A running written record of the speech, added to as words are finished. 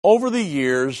Over the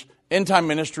years, End Time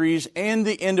Ministries and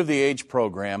the End of the Age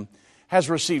program has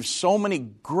received so many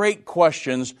great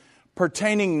questions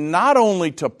pertaining not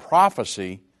only to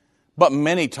prophecy, but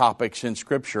many topics in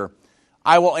Scripture.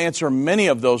 I will answer many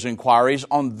of those inquiries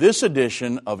on this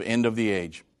edition of End of the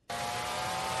Age.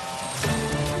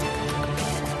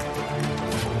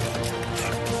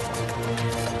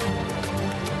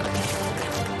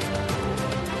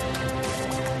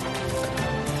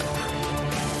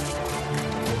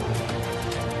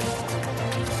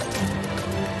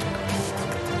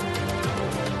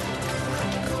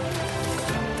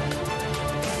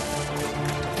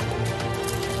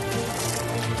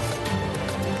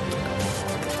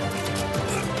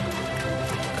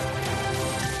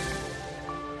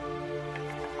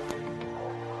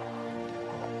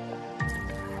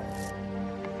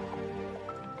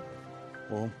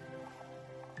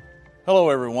 Hello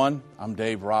everyone, I'm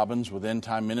Dave Robbins with End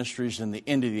Time Ministries and the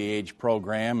End of the Age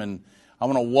program, and I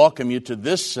want to welcome you to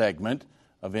this segment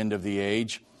of End of the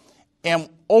Age. And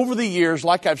over the years,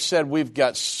 like I've said, we've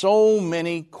got so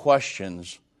many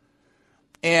questions,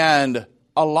 and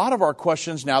a lot of our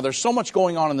questions now, there's so much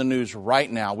going on in the news right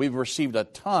now. We've received a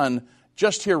ton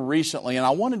just here recently, and I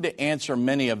wanted to answer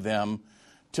many of them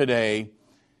today,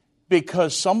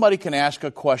 because somebody can ask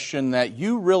a question that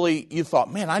you thought,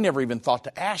 man, I never even thought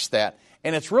to ask that.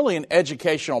 And it's really an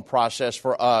educational process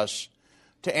for us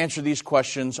to answer these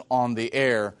questions on the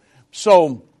air.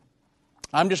 So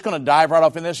I'm just going to dive right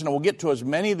off in this, and we'll get to as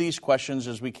many of these questions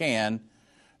as we can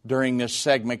during this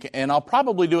segment. And I'll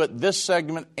probably do it this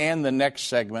segment and the next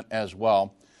segment as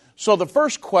well. So the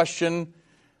first question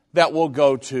that we'll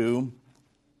go to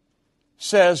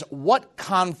says, what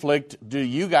conflict do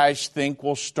you guys think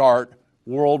will start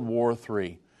World War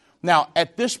III? Now,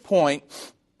 at this point,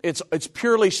 it's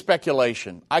purely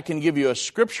speculation. I can give you a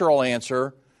scriptural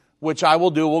answer, which I will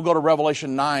do. We'll go to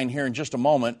Revelation 9 here in just a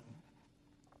moment.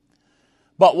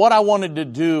 But what I wanted to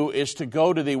do is to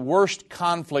go to the worst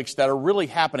conflicts that are really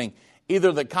happening,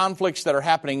 either the conflicts that are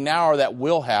happening now or that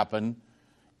will happen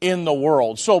in the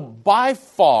world. So by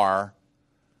far,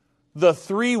 the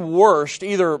three worst,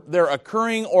 either they're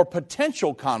occurring or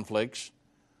potential conflicts,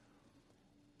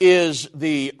 is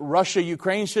the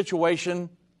Russia-Ukraine situation,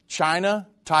 China,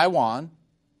 Taiwan,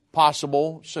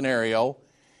 possible scenario,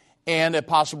 and a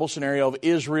possible scenario of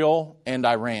Israel and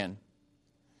Iran.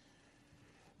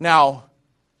 Now,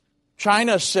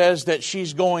 China says that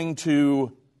she's going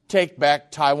to take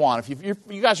back Taiwan. If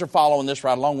you guys are following this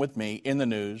right along with me in the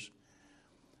news,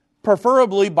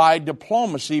 preferably by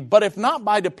diplomacy, but if not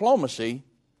by diplomacy,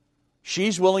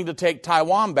 she's willing to take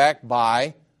Taiwan back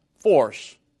by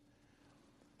force.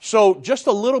 So just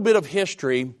a little bit of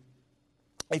history.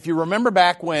 If you remember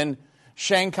back when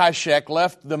Chiang Kai-shek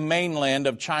left the mainland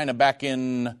of China back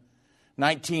in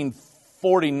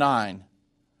 1949,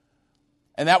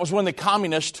 and that was when the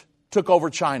communists took over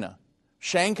China.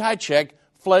 Chiang Kai-shek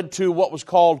fled to what was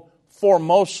called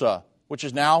Formosa, which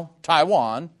is now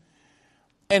Taiwan,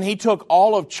 and he took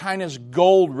all of China's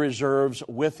gold reserves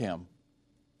with him.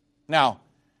 Now,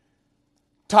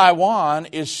 Taiwan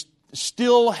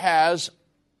still has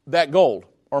that gold,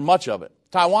 or much of it.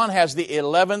 Taiwan has the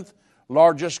 11th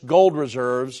largest gold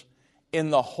reserves in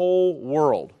the whole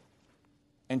world,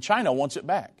 and China wants it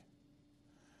back.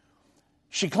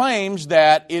 She claims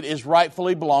that it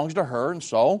rightfully belongs to her,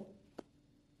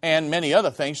 and many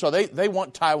other things, so they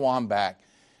want Taiwan back.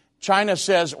 China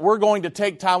says, we're going to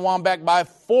take Taiwan back by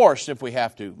force if we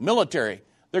have to. Military,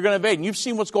 they're going to invade. And you've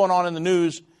seen what's going on in the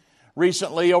news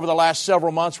recently over the last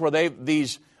several months where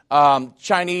these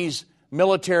Chinese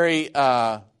military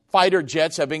fighter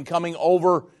jets have been coming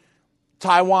over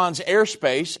Taiwan's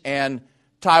airspace, and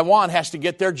Taiwan has to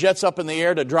get their jets up in the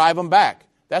air to drive them back.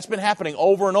 That's been happening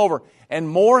over and over. And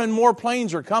more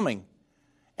planes are coming.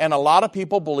 And a lot of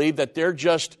people believe that they're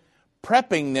just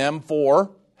prepping them for,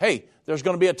 hey, there's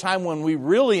going to be a time when we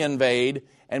really invade,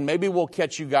 and maybe we'll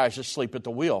catch you guys asleep at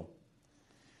the wheel.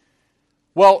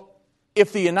 Well,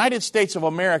 if the United States of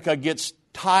America gets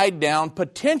tied down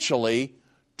potentially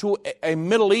to a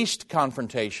Middle East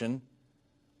confrontation,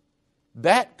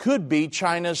 that could be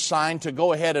China's sign to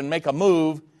go ahead and make a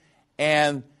move,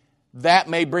 and that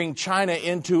may bring China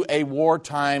into a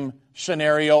wartime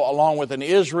scenario along with an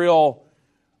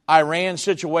Israel-Iran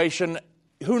situation.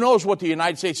 Who knows what the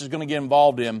United States is going to get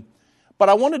involved in? But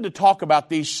I wanted to talk about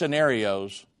these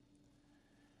scenarios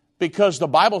because the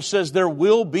Bible says there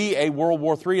will be a World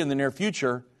War III in the near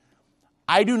future.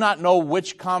 I do not know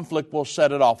which conflict will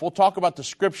set it off. We'll talk about the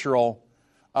scriptural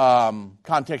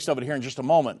context of it here in just a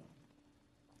moment.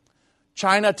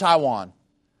 China, Taiwan.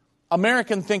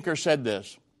 American thinker said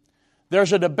this,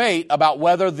 there's a debate about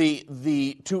whether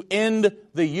to end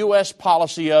the U.S.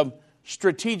 policy of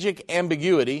strategic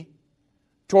ambiguity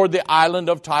toward the island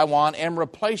of Taiwan and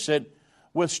replace it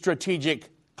with strategic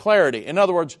clarity. In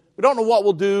other words, we don't know what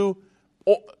we'll do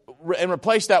and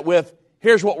replace that with,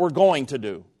 here's what we're going to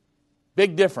do.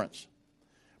 Big difference.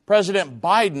 President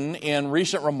Biden, in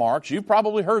recent remarks, you've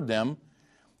probably heard them,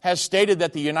 has stated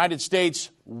that the United States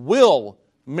will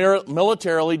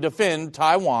militarily defend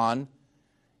Taiwan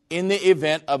in the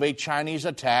event of a Chinese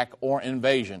attack or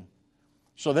invasion.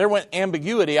 So there went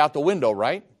ambiguity out the window,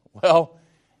 right? Well,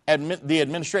 the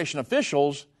administration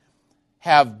officials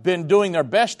have been doing their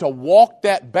best to walk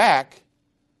that back,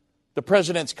 the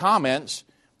president's comments,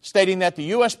 stating that the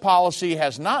U.S. policy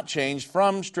has not changed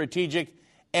from strategic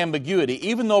ambiguity,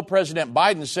 even though President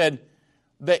Biden said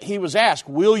that he was asked,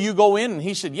 will you go in? And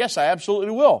he said, yes, I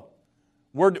absolutely will.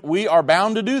 We are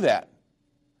bound to do that.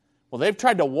 Well, they've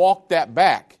tried to walk that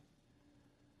back.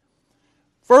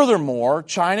 Furthermore,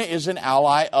 China is an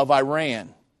ally of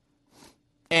Iran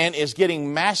and is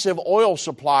getting massive oil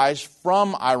supplies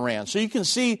from Iran. So you can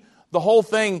see the whole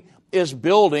thing is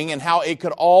building and how it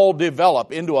could all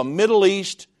develop into a Middle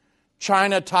East,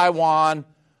 China, Taiwan,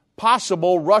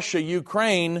 possible Russia,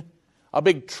 Ukraine, a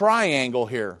big triangle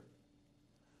here.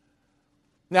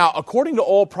 Now, according to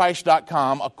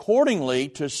oilprice.com,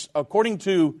 according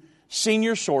to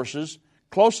senior sources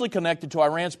closely connected to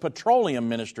Iran's petroleum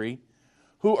ministry,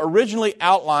 who originally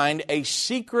outlined the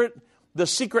secret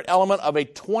element of a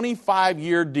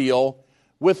 25-year deal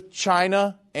with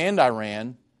China and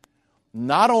Iran,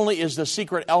 not only is the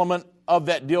secret element of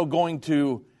that deal going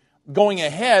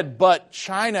ahead, but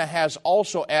China has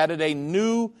also added a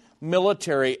new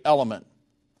military element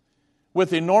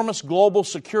with enormous global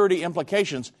security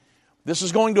implications. This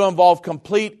is going to involve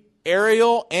complete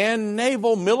aerial and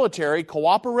naval military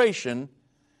cooperation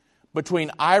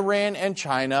between Iran and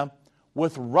China,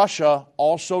 with Russia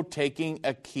also taking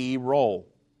a key role.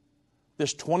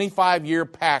 This 25-year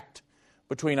pact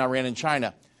between Iran and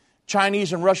China.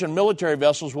 Chinese and Russian military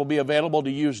vessels will be available to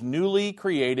use newly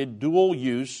created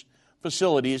dual-use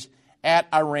facilities at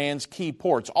Iran's key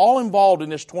ports, all involved in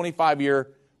this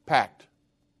 25-year pact.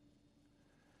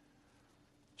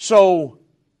 So,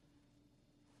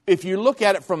 if you look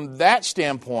at it from that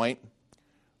standpoint,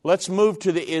 let's move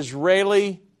to the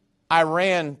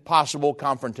Israeli-Iran possible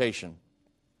confrontation.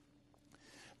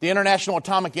 The International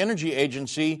Atomic Energy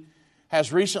Agency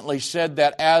has recently said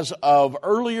that as of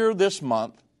earlier this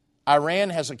month,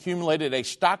 Iran has accumulated a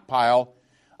stockpile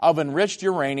of enriched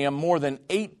uranium more than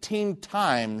 18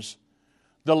 times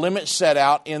the limit set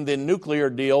out in the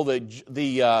nuclear deal,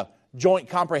 the Joint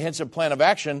Comprehensive Plan of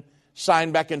Action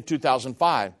signed back in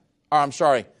 2005.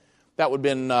 That would have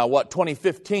been,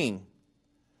 2015.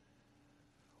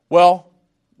 Well,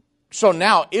 so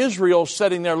now Israel's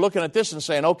sitting there looking at this and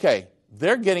saying, okay,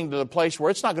 they're getting to the place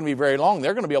where it's not going to be very long.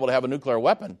 They're going to be able to have a nuclear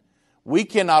weapon. We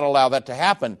cannot allow that to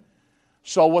happen.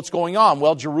 So what's going on?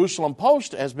 Well, Jerusalem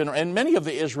Post has been, and many of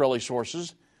the Israeli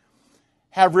sources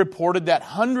have reported that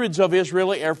hundreds of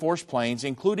Israeli Air Force planes,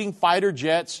 including fighter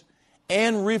jets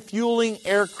and refueling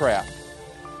aircraft,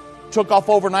 took off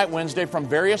overnight Wednesday from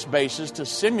various bases to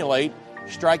simulate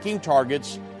striking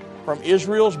targets from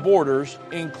Israel's borders,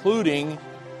 including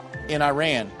in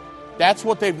Iran. That's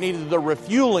what they've needed the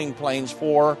refueling planes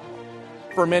for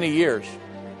many years.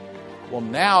 Well,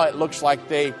 now it looks like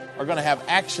they are going to have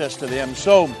access to them.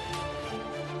 So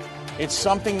it's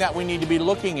something that we need to be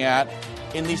looking at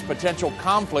in these potential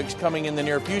conflicts coming in the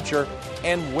near future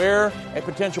and where a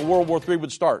potential World War III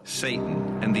would start.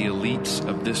 Satan and the elites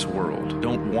of this world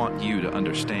don't want you to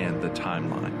understand the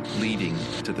timeline leading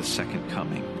to the second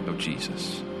coming of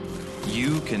Jesus.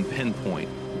 You can pinpoint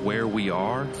where we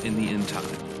are in the end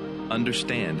time,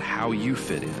 understand how you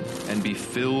fit in, and be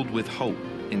filled with hope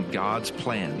in God's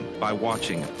plan by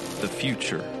watching The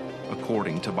Future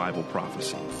According to Bible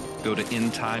Prophecy. Go to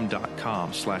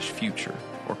endtime.com/future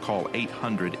or call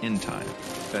 800-END-TIME.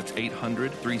 That's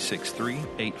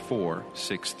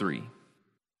 800-363-8463.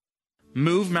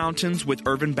 Move Mountains with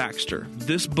Irvin Baxter.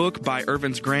 This book by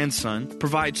Irvin's grandson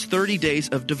provides 30 days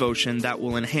of devotion that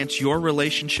will enhance your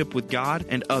relationship with God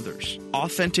and others.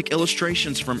 Authentic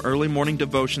illustrations from early morning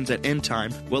devotions at End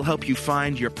Time will help you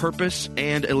find your purpose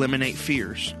and eliminate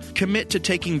fears. Commit to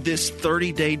taking this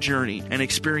 30-day journey and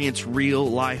experience real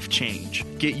life change.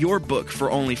 Get your book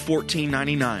for only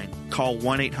 $14.99. Call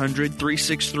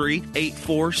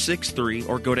 1-800-363-8463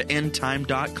 or go to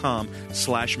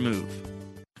endtime.com/move.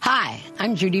 Hi,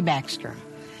 I'm Judy Baxter.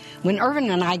 When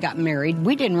Irvin and I got married,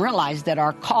 we didn't realize that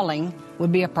our calling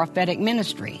would be a prophetic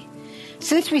ministry.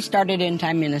 Since we started End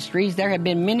Time Ministries, there have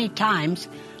been many times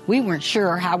We weren't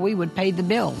sure how we would pay the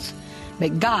bills,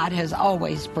 but God has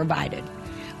always provided.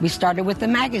 We started with a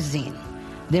magazine,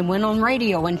 then went on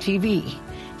radio and TV,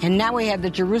 and now we have the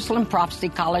Jerusalem Prophecy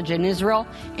College in Israel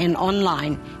and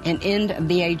online and End of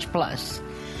the Age Plus.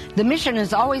 The mission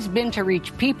has always been to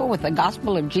reach people with the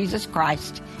gospel of Jesus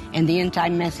Christ and the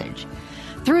end-time message.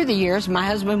 Through the years, my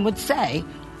husband would say,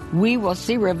 we will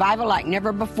see revival like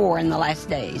never before in the last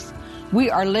days. We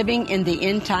are living in the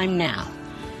end time now.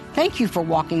 Thank you for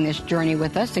walking this journey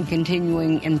with us and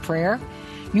continuing in prayer.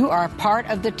 You are a part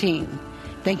of the team.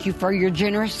 Thank you for your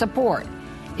generous support.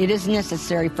 It is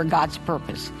necessary for God's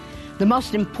purpose. The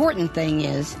most important thing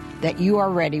is that you are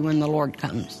ready when the Lord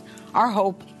comes. Our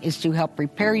hope is to help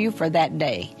prepare you for that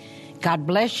day. God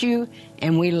bless you,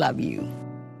 and we love you.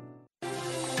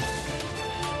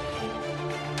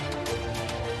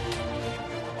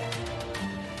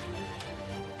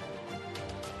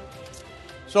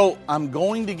 So I'm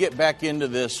going to get back into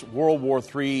this World War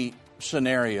III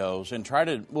scenarios and try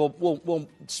to,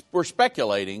 we're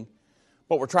speculating,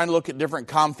 but we're trying to look at different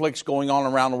conflicts going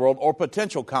on around the world or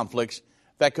potential conflicts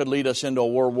that could lead us into a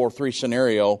World War III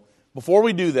scenario. Before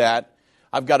we do that,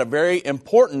 I've got a very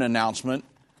important announcement.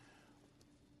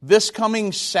 This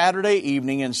coming Saturday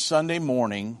evening and Sunday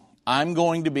morning, I'm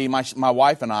going to be, my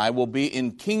wife and I will be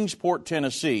in Kingsport,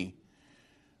 Tennessee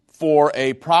for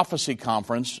a prophecy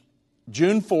conference.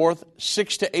 June 4th,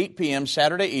 6 to 8 p.m.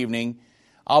 Saturday evening,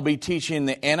 I'll be teaching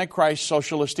the Antichrist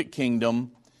Socialistic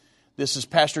Kingdom. This is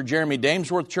Pastor Jeremy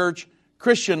Damesworth Church,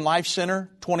 Christian Life Center,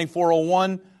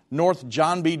 2401 North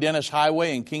John B. Dennis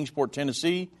Highway in Kingsport,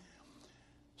 Tennessee.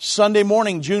 Sunday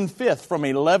morning, June 5th, from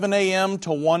 11 a.m.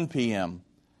 to 1 p.m.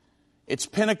 It's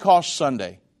Pentecost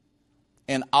Sunday,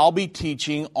 and I'll be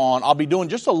doing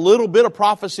just a little bit of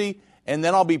prophecy, and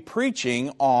then I'll be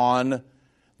preaching on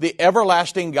the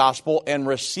everlasting gospel and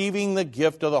receiving the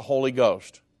gift of the Holy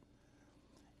Ghost.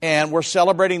 And we're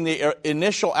celebrating the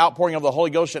initial outpouring of the Holy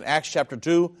Ghost in Acts chapter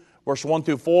 2, verse 1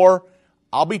 through 4.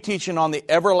 I'll be teaching on the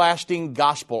everlasting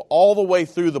gospel all the way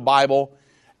through the Bible.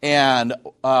 And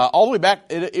all the way back,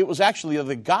 it was actually,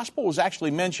 the gospel was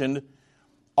actually mentioned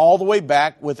all the way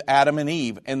back with Adam and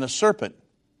Eve and the serpent.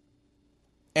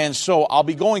 And so I'll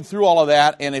be going through all of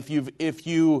that. And if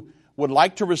you would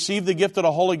like to receive the gift of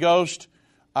the Holy Ghost,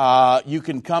 you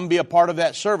can come be a part of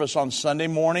that service on Sunday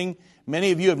morning.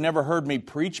 Many of you have never heard me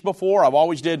preach before. I've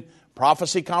always did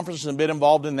prophecy conferences and been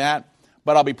involved in that.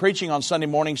 But I'll be preaching on Sunday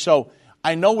morning. So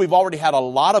I know we've already had a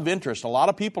lot of interest. A lot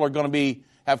of people are going to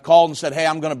have called and said, hey,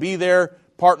 I'm going to be there,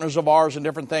 partners of ours and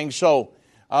different things. So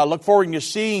look forward to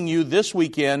seeing you this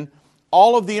weekend.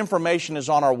 All of the information is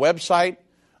on our website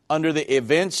under the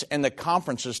events and the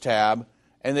conferences tab.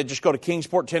 And then just go to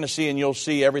Kingsport, Tennessee, and you'll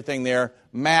see everything there.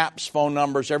 Maps, phone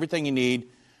numbers, everything you need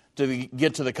to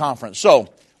get to the conference.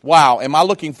 So, wow, am I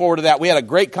looking forward to that. We had a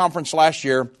great conference last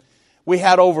year. We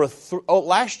had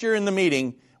last year in the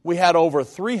meeting, we had over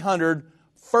 300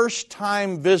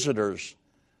 first-time visitors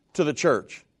to the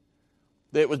church.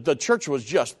 The church was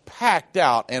just packed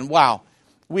out, and wow,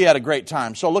 we had a great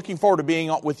time. So looking forward to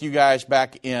being with you guys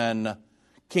back in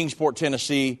Kingsport,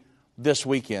 Tennessee this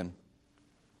weekend.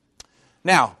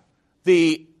 Now,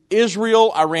 the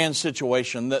Israel-Iran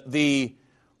situation, the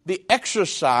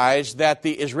exercise that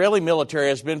the Israeli military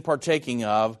has been partaking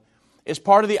of is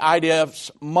part of the IDF's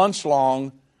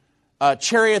months-long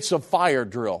chariots of fire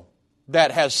drill that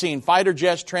has seen fighter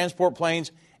jets, transport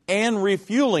planes, and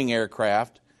refueling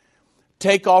aircraft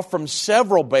take off from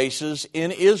several bases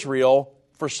in Israel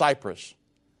for Cyprus.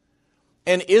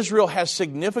 And Israel has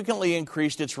significantly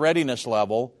increased its readiness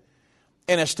level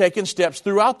and has taken steps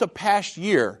throughout the past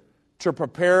year to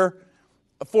prepare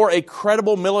for a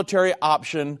credible military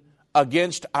option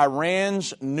against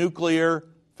Iran's nuclear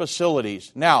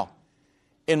facilities. Now,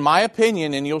 in my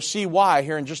opinion, and you'll see why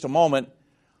here in just a moment,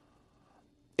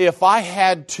 if I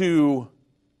had to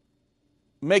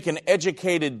make an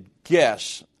educated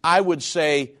guess, I would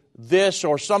say this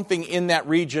or something in that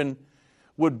region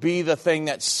would be the thing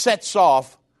that sets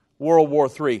off World War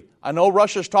III. I know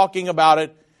Russia's talking about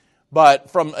it,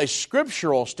 but from a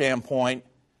scriptural standpoint,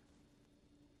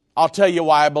 I'll tell you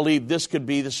why I believe this could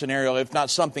be the scenario, if not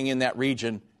something in that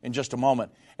region, in just a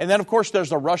moment. And then, of course,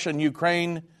 there's the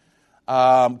Russia-Ukraine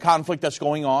conflict that's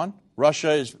going on.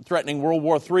 Russia is threatening World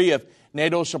War III if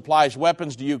NATO supplies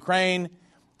weapons to Ukraine.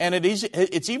 And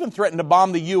it's even threatened to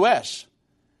bomb the U.S.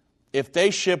 if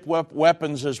they ship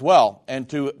weapons as well and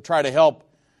to try to help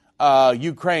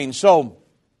Ukraine. So,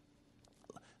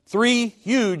 three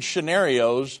huge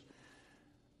scenarios.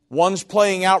 One's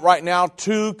playing out right now.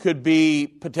 Two could be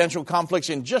potential conflicts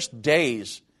in just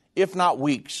days, if not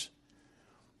weeks.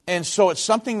 And so it's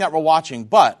something that we're watching.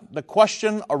 But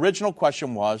the original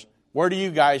question was, where do you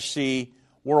guys see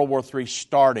World War III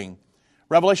starting?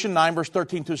 Revelation 9, verse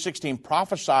 13 through 16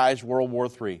 prophesies World War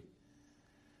III.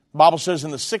 The Bible says,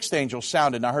 and the sixth angel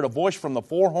sounded, and I heard a voice from the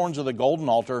four horns of the golden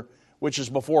altar, which is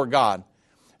before God,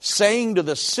 saying to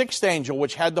the sixth angel,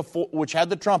 which had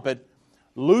the trumpet,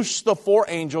 loose the four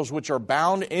angels which are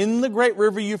bound in the great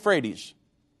river Euphrates.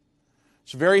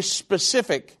 It's very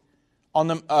specific on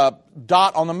the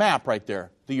dot on the map right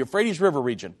there. The Euphrates River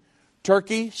region.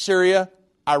 Turkey, Syria,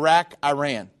 Iraq,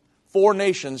 Iran. 4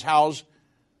 nations house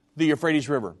the Euphrates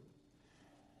River.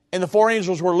 And the 4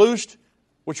 angels were loosed,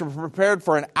 which were prepared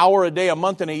for an hour a day, a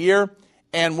month, and a year.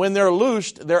 And when they're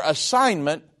loosed, their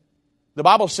assignment, the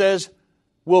Bible says,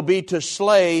 will be to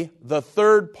slay the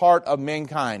third part of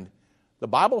mankind. The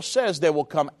Bible says they will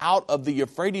come out of the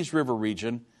Euphrates River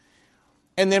region.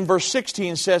 And then verse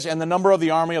 16 says, and the number of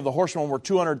the army of the horsemen were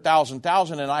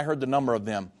 200,000, and I heard the number of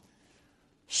them.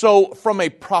 So from a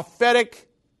prophetic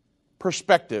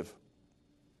perspective,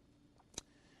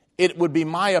 it would be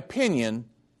my opinion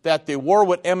that the war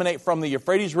would emanate from the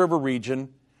Euphrates River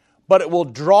region, but it will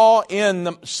draw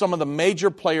in some of the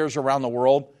major players around the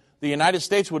world. The United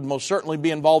States would most certainly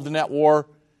be involved in that war.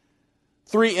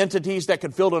 3 entities that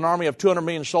could field an army of 200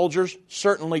 million soldiers,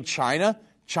 certainly China.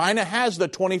 China has the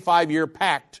 25-year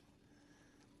pact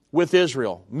with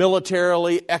Israel,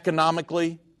 militarily,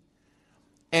 economically.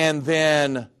 And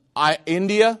then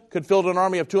India could field an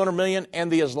army of 200 million,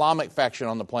 and the Islamic faction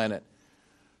on the planet.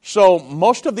 So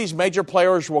most of these major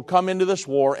players will come into this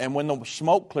war, and when the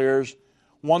smoke clears,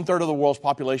 1/3 of the world's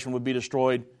population would be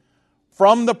destroyed.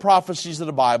 From the prophecies of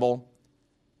the Bible,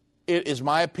 it is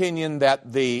my opinion that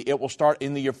it will start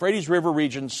in the Euphrates River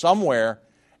region somewhere,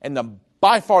 and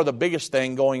by far the biggest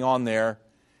thing going on there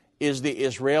is the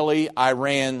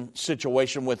Israeli-Iran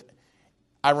situation with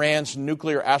Iran's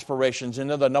nuclear aspirations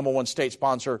into the number 1 state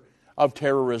sponsor of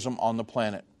terrorism on the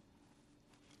planet.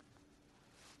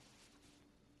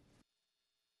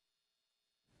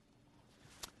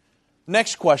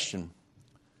 Next question.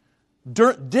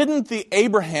 Didn't the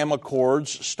Abraham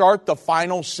Accords start the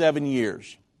final 7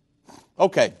 years?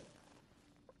 Okay.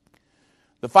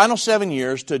 The final 7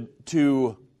 years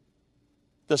to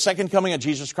the second coming of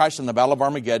Jesus Christ and the Battle of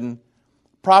Armageddon,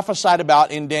 prophesied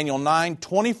about in Daniel 9,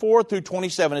 24 through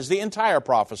 27 is the entire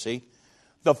prophecy.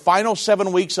 The final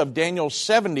 7 weeks of Daniel's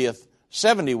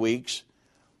 70 weeks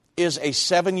is a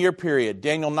 7-year period.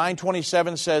 Daniel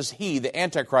 9:27 says he, the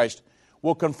Antichrist,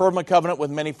 will confirm a covenant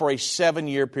with many for a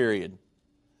 7-year period.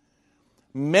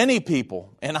 Many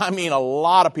people, and I mean a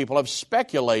lot of people, have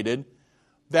speculated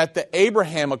that the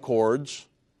Abraham Accords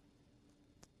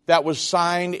that was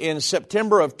signed in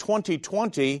September of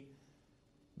 2020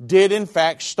 did in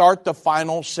fact start the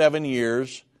final 7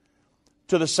 years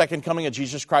to the second coming of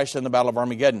Jesus Christ and the Battle of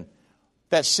Armageddon.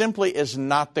 That simply is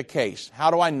not the case. How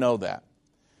do I know that?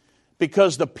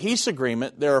 Because the peace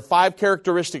agreement, there are 5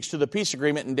 characteristics to the peace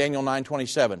agreement in Daniel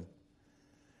 9:27.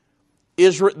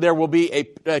 There will be a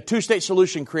 2-state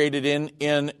solution created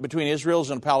in between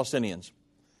Israelis and Palestinians.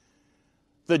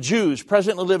 The Jews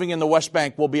presently living in the West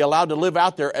Bank will be allowed to live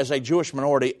out there as a Jewish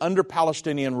minority under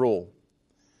Palestinian rule.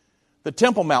 The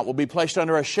Temple Mount will be placed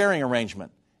under a sharing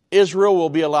arrangement. Israel will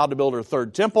be allowed to build her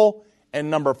 3rd temple. And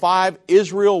number 5,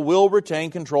 Israel will retain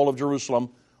control of Jerusalem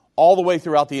all the way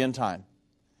throughout the end time.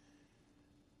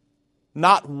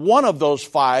 Not one of those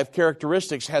 5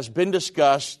 characteristics has been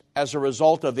discussed as a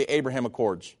result of the Abraham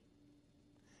Accords.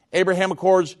 Abraham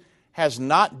Accords has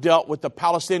not dealt with the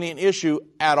Palestinian issue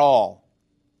at all.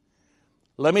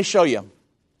 Let me show you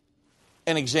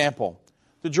an example.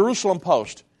 The Jerusalem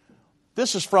Post.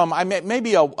 This is from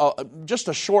maybe just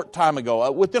a short time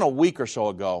ago, within a week or so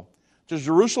ago. The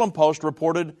Jerusalem Post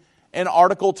reported an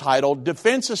article titled,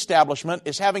 Defense Establishment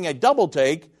is Having a Double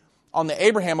Take on the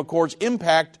Abraham Accords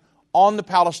Impact on the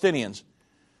Palestinians.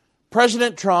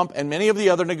 President Trump and many of the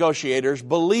other negotiators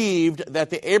believed that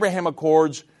the Abraham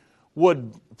Accords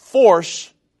would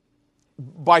force,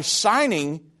 by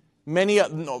signing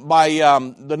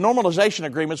the normalization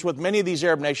agreements with many of these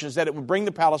Arab nations, that it would bring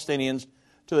the Palestinians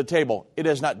to the table. It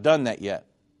has not done that yet.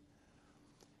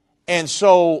 And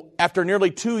so, after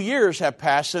nearly 2 years have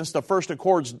passed since the first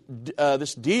Accords,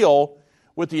 this deal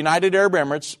with the United Arab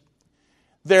Emirates,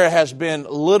 there has been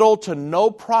little to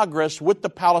no progress with the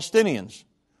Palestinians.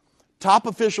 Top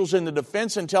officials in the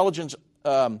defense intelligence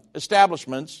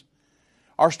establishments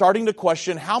are starting to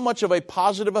question how much of a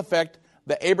positive effect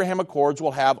the Abraham Accords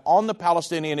will have on the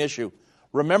Palestinian issue.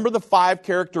 Remember the 5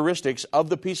 characteristics of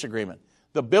the peace agreement,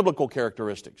 the biblical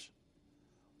characteristics.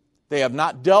 They have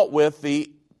not dealt with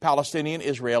the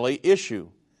Palestinian-Israeli issue.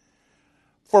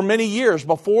 For many years,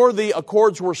 before the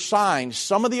accords were signed,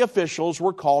 some of the officials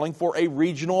were calling for a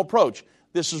regional approach.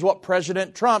 This is what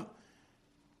President Trump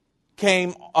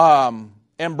came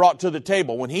and brought to the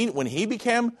table. When he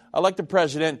became elected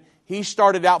president, he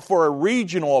started out for a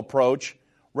regional approach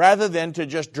rather than to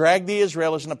just drag the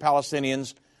Israelis and the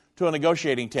Palestinians to a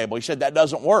negotiating table. He said that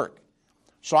doesn't work.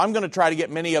 So I'm going to try to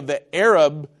get many of the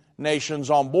Arab nations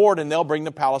on board, and they'll bring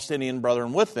the Palestinian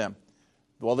brethren with them.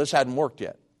 Well, this hadn't worked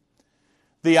yet.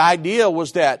 The idea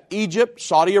was that Egypt,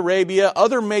 Saudi Arabia,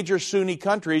 other major Sunni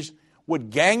countries would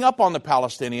gang up on the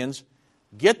Palestinians,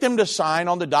 get them to sign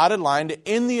on the dotted line to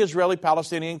end the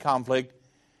Israeli-Palestinian conflict,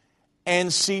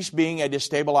 and cease being a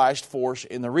destabilized force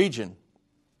in the region.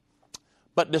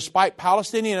 But despite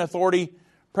Palestinian Authority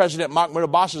President Mahmoud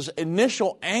Abbas's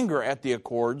initial anger at the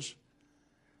accords,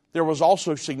 there was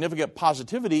also significant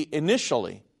positivity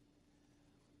initially.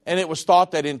 And it was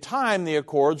thought that in time the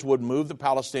accords would move the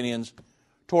Palestinians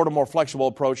toward a more flexible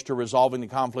approach to resolving the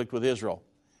conflict with Israel.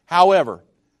 However,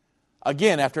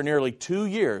 again, after nearly 2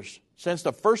 years since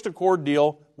the first accord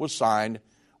deal was signed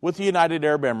with the United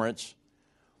Arab Emirates,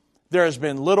 there has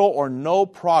been little or no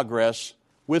progress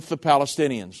with the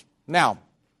Palestinians. Now,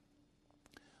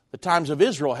 the Times of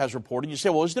Israel has reported, you say,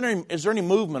 well, is there any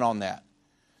movement on that?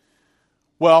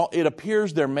 Well, it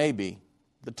appears there may be.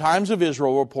 The Times of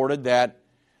Israel reported that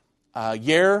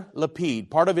Yair Lapid,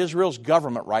 part of Israel's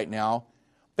government right now,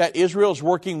 that Israel is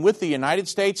working with the United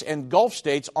States and Gulf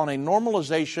states on a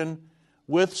normalization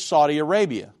with Saudi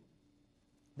Arabia.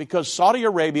 Because Saudi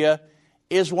Arabia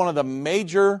is one of the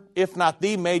major, if not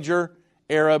the major,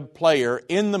 Arab player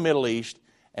in the Middle East,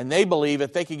 and they believe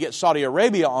if they could get Saudi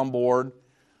Arabia on board,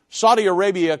 Saudi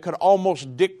Arabia could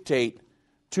almost dictate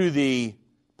to the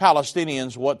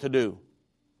Palestinians what to do.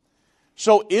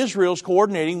 So Israel's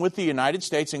coordinating with the United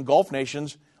States and Gulf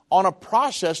nations on a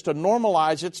process to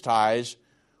normalize its ties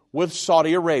with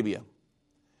Saudi Arabia.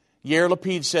 Yair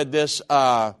Lapid said this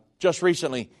just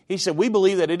recently. He said, we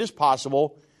believe that it is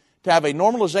possible to have a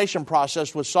normalization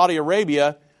process with Saudi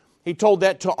Arabia. He told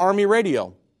that to Army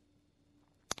Radio.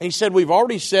 He said, we've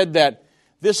already said that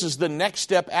this is the next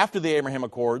step after the Abraham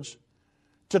Accords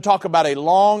to talk about a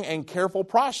long and careful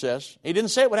process. He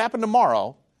didn't say it would happen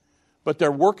tomorrow, but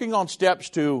they're working on steps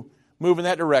to move in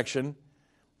that direction.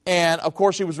 And, of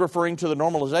course, he was referring to the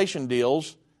normalization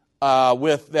deals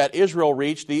that Israel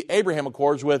reached, the Abraham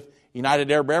Accords with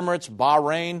United Arab Emirates,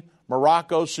 Bahrain,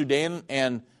 Morocco, Sudan,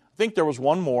 and I think there was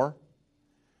one more.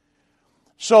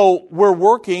 So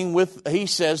he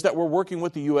says that we're working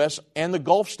with the U.S. and the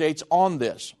Gulf states on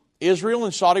this. Israel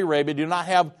and Saudi Arabia do not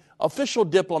have official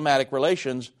diplomatic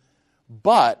relations,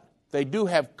 but they do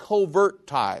have covert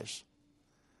ties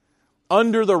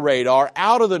under the radar,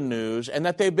 out of the news, and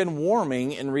that they've been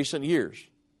warming in recent years.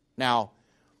 Now,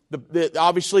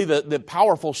 obviously the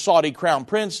powerful Saudi crown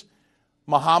prince,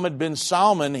 Mohammed bin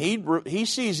Salman, he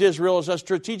sees Israel as a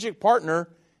strategic partner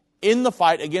in the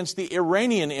fight against the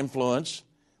Iranian influence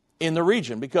in the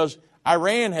region, because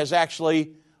Iran has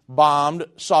actually bombed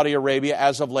Saudi Arabia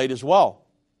as of late as well.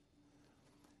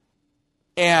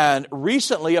 And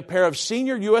recently, a pair of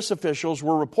senior U.S. officials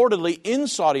were reportedly in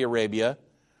Saudi Arabia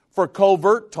for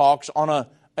covert talks on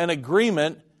an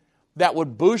agreement that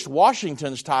would boost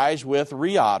Washington's ties with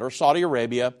Riyadh or Saudi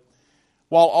Arabia,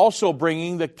 while also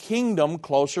bringing the kingdom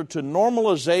closer to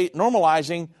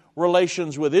normalizing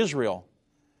relations with Israel.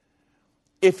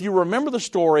 If you remember the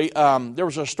story, there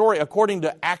was a story according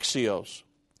to Axios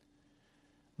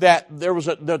that there was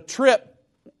the trip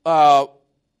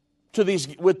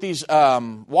with these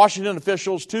Washington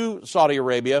officials to Saudi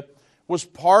Arabia was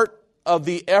part of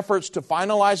the efforts to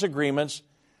finalize agreements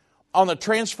on the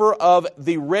transfer of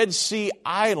the Red Sea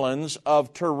islands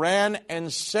of Tiran and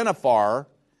Senafar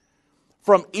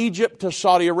from Egypt to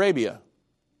Saudi Arabia.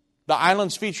 The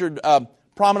islands featured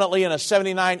prominently in a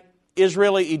 1979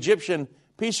 Israeli-Egyptian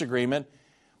peace agreement,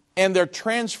 and they're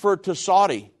transferred to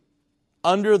Saudi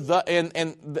under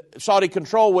the Saudi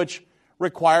control, which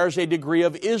requires a degree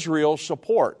of Israel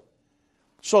support.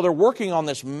 So they're working on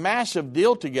this massive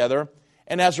deal together,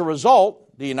 and as a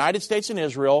result, the United States and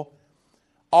Israel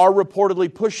are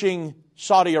reportedly pushing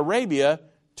Saudi Arabia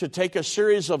to take a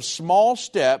series of small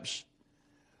steps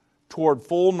toward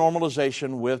full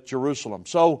normalization with Jerusalem.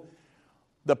 So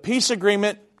the peace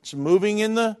agreement is moving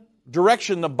in the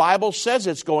direction the Bible says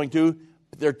it's going to.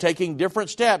 They're taking different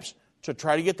steps to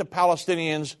try to get the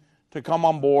Palestinians to come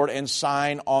on board and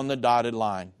sign on the dotted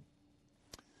line.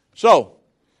 So,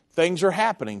 things are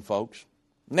happening, folks.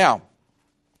 Now,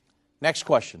 next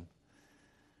question.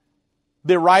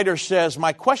 The writer says,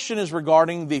 my question is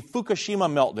regarding the Fukushima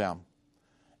meltdown.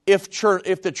 If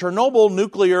the Chernobyl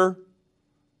nuclear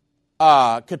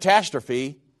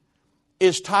catastrophe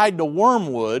is tied to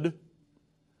wormwood,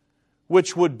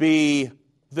 which would be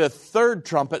the third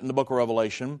trumpet in the book of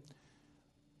Revelation,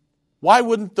 why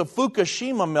wouldn't the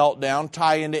Fukushima meltdown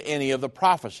tie into any of the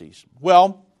prophecies?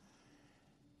 Well,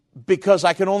 because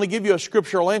I can only give you a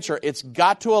scriptural answer. It's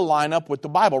got to align up with the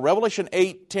Bible. Revelation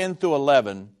 8:10 through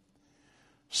 11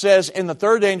 says, "And the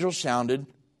third angel sounded,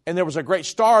 and there was a great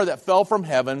star that fell from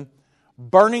heaven,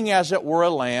 burning as it were a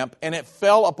lamp, and it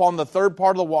fell upon the third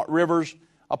part of the rivers,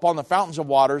 upon the fountains of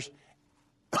waters,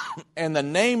 and the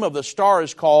name of the star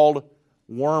is called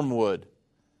Wormwood.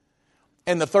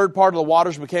 And the third part of the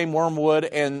waters became wormwood,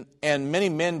 and many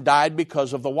men died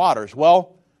because of the waters."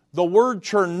 Well, the word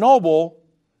Chernobyl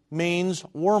means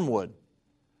wormwood.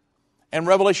 And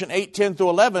Revelation 8:10 through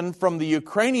 11 from the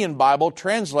Ukrainian Bible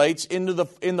translates in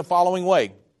the following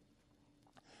way.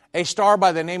 "A star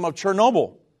by the name of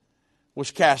Chernobyl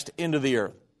was cast into the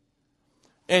earth."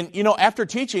 And, after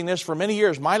teaching this for many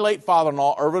years, my late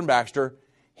father-in-law, Irvin Baxter,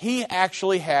 he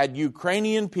actually had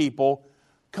Ukrainian people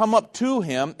come up to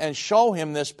him and show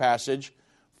him this passage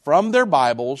from their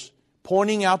Bibles,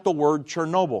 pointing out the word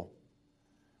Chernobyl.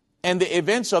 And the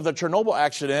events of the Chernobyl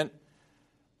accident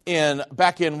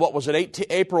back in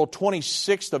April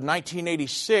 26th of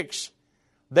 1986,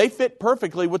 they fit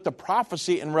perfectly with the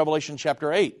prophecy in Revelation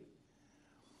chapter 8.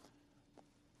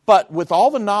 But with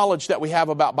all the knowledge that we have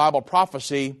about Bible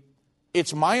prophecy,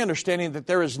 it's my understanding that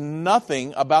there is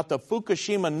nothing about the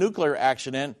Fukushima nuclear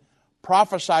accident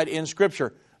prophesied in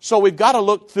Scripture. So we've got to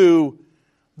look through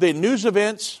the news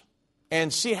events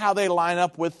and see how they line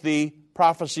up with the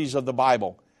prophecies of the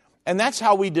Bible. And that's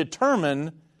how we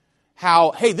determine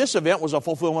this event was a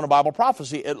fulfillment of Bible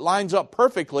prophecy. It lines up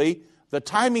perfectly, the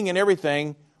timing and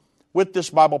everything, with this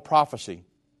Bible prophecy.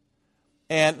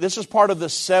 And this is part of the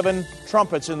 7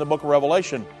 trumpets in the book of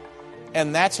Revelation.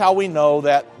 And that's how we know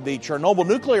that the Chernobyl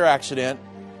nuclear accident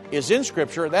is in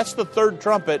Scripture. That's the third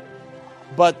trumpet.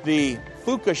 But the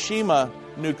Fukushima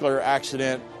nuclear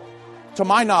accident, to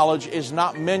my knowledge, is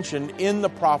not mentioned in the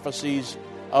prophecies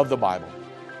of the Bible.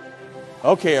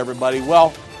 Okay, everybody. Well,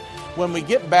 when we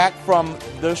get back from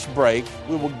this break,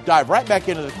 we will dive right back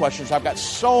into the questions. I've got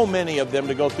so many of them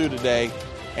to go through today,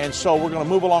 and so we're going to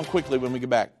move along quickly when we get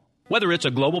back. Whether it's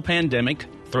a global pandemic,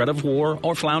 threat of war,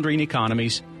 or floundering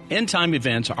economies, end-time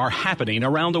events are happening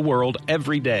around the world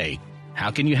every day. How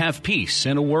can you have peace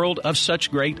in a world of such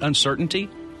great uncertainty?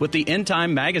 With the End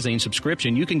Time Magazine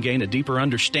subscription, you can gain a deeper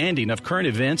understanding of current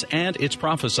events and its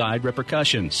prophesied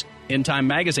repercussions. End Time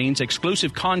Magazine's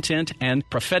exclusive content and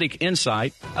prophetic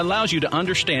insight allows you to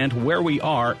understand where we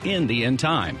are in the end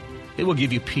time. It will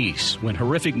give you peace when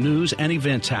horrific news and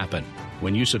events happen.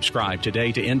 When you subscribe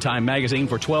today to End Time Magazine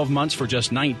for 12 months for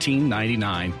just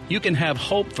 $19.99, you can have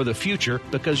hope for the future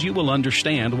because you will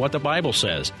understand what the Bible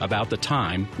says about the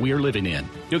time we are living in.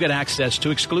 You'll get access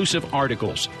to exclusive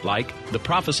articles like the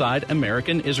Prophesied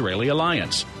American-Israeli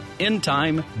Alliance, End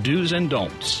Time Do's and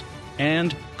Don'ts,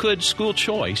 and Could School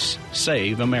Choice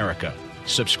Save America?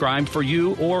 Subscribe for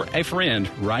you or a friend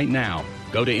right now.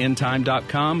 Go to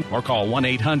endtime.com or call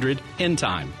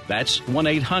 1-800-END-TIME. That's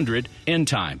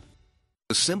 1-800-END-TIME.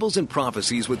 The symbols and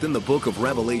prophecies within the book of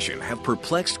Revelation have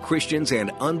perplexed Christians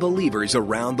and unbelievers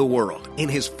around the world. In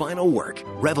his final work,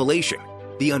 Revelation,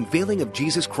 The Unveiling of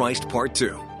Jesus Christ Part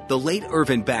 2, the late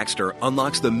Irvin Baxter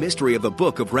unlocks the mystery of the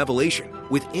book of Revelation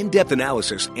with in-depth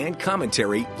analysis and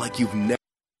commentary like you've never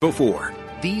before.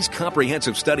 These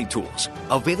comprehensive study tools,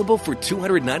 available for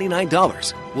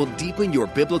 $299, will deepen your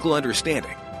biblical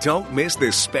understanding. Don't miss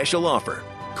this special offer.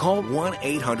 Call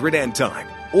 1-800-END-TIME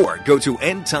or go to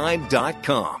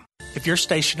endtime.com. If your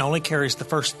station only carries the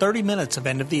first 30 minutes of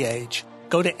End of the Age,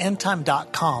 go to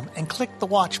endtime.com and click the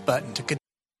watch button to continue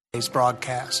today's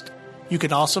broadcast. You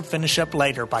can also finish up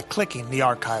later by clicking the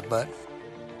archive button.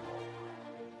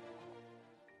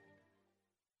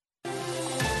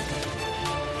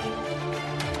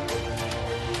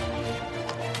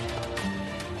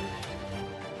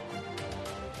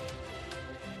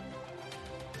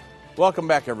 Welcome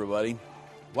back, everybody.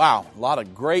 Wow, a lot of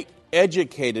very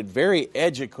educated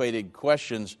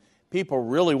questions. People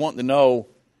really want to know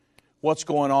what's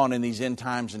going on in these end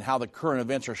times and how the current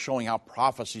events are showing how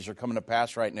prophecies are coming to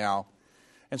pass right now.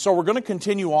 And so we're going to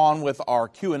continue on with our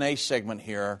Q&A segment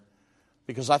here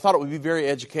because I thought it would be very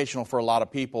educational for a lot of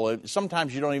people.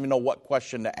 Sometimes you don't even know what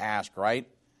question to ask, right?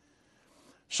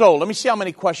 So let me see how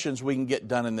many questions we can get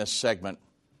done in this segment.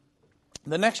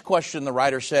 The next question, the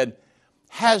writer said,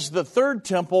 has the third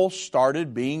temple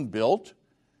started being built?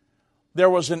 There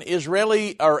was an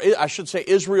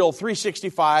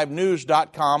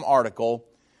Israel365news.com article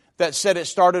that said it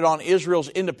started on Israel's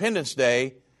Independence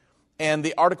Day, and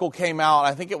the article came out,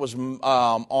 I think it was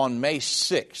on May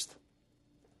 6th.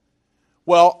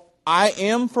 Well, I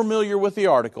am familiar with the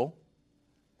article.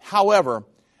 However,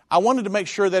 I wanted to make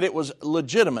sure that it was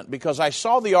legitimate because I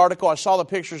saw the article, I saw the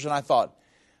pictures, and I thought,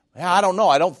 I don't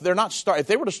know. If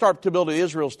they were to start to build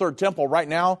Israel's third temple right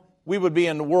now, we would be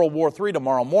in World War III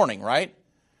tomorrow morning, right?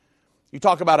 You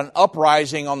talk about an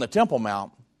uprising on the Temple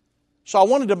Mount. So I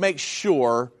wanted to make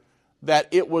sure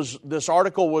that this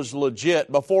article was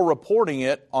legit before reporting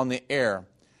it on the air.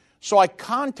 So I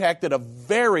contacted a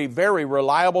very, very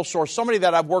reliable source, somebody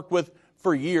that I've worked with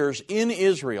for years in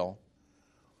Israel,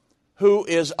 who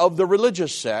is of the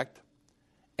religious sect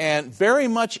and very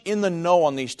much in the know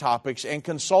on these topics and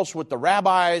consults with the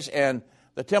rabbis and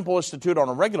the Temple Institute on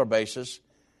a regular basis.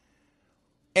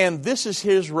 And this is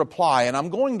his reply, and I'm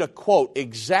going to quote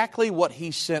exactly what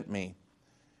he sent me.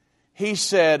 He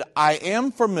said, I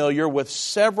am familiar with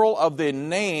several of the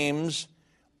names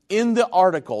in the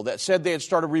article that said they had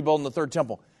started rebuilding the third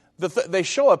temple. They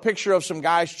show a picture of some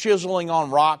guys chiseling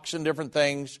on rocks and different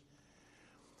things.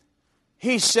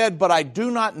 He said, but I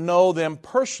do not know them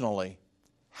personally.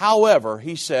 However,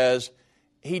 he says,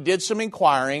 he did some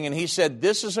inquiring, and he said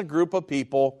this is a group of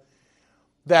people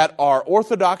that are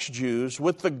Orthodox Jews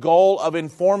with the goal of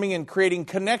informing and creating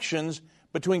connections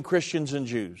between Christians and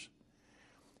Jews.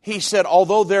 He said,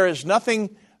 although there is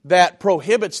nothing that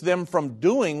prohibits them from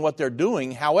doing what they're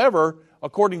doing, however,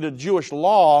 according to Jewish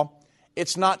law,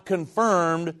 it's not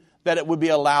confirmed that it would be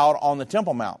allowed on the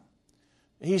Temple Mount.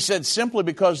 He said simply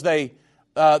because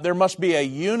there must be a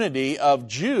unity of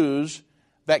Jews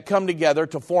that come together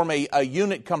to form a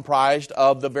unit comprised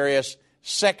of the various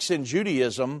sects in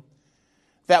Judaism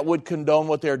that would condone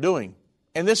what they're doing.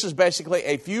 And this is basically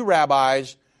a few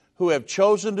rabbis who have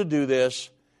chosen to do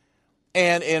this.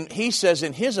 And he says,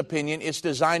 in his opinion, it's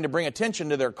designed to bring attention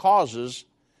to their causes,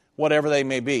 whatever they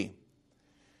may be.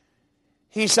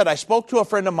 He said, I spoke to a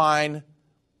friend of mine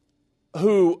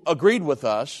who agreed with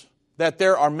us that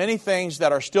there are many things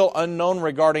that are still unknown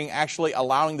regarding actually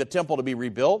allowing the temple to be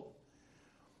rebuilt.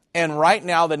 And right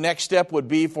now, the next step would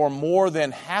be for more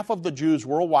than half of the Jews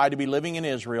worldwide to be living in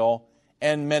Israel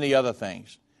and many other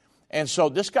things. And so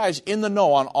this guy's in the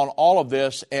know on all of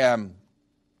this. And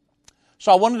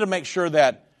so I wanted to make sure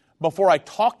that before I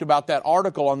talked about that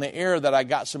article on the air that I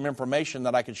got some information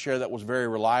that I could share that was very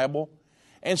reliable.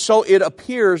 And so it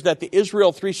appears that the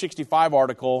Israel 365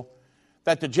 article,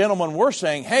 that the gentlemen were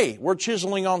saying, hey, we're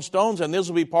chiseling on stones and this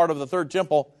will be part of the third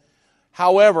temple.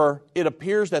 However, it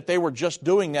appears that they were just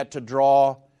doing that to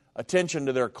draw attention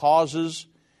to their causes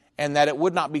and that it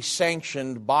would not be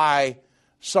sanctioned by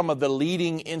some of the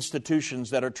leading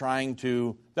institutions that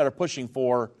are pushing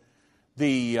for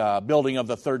the building of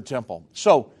the third temple.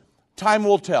 So, time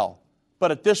will tell. But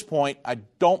at this point, I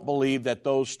don't believe that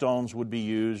those stones would be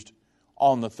used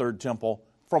on the third temple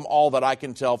from all that I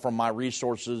can tell from my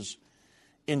resources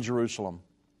in Jerusalem.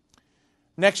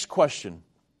 Next question.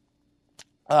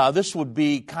 This would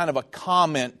be kind of a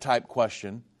comment type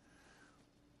question.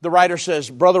 The writer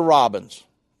says, Brother Robbins,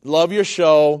 love your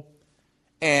show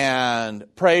and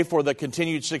pray for the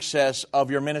continued success of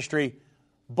your ministry,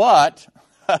 but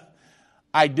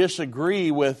I disagree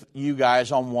with you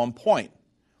guys on one point.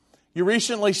 You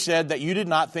recently said that you did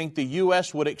not think the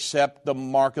U.S. would accept the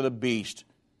mark of the beast.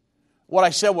 What I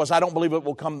said was I don't believe it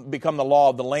will become the law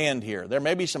of the land here. There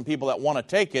may be some people that want to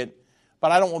take it,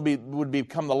 but I don't want it would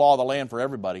become the law of the land for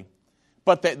everybody.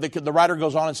 But the writer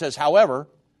goes on and says, however,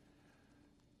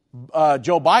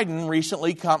 Joe Biden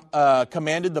recently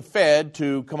commanded the Fed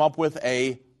to come up with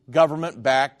a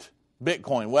government-backed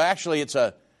Bitcoin. Well, actually, it's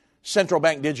a central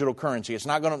bank digital currency. It's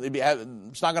not going to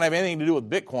have anything to do with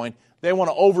Bitcoin. They want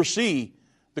to oversee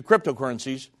the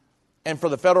cryptocurrencies, and for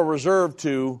the Federal Reserve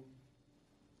to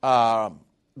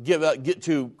get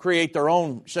to create their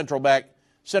own central bank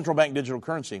digital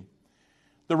currency.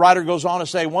 The writer goes on to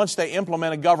say, once they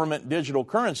implement a government digital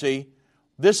currency,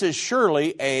 this is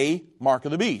surely a mark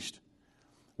of the beast.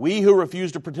 We who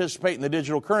refuse to participate in the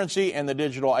digital currency and the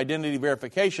digital identity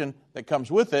verification that comes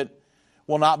with it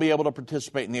will not be able to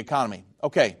participate in the economy.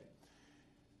 Okay,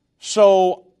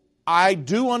 so I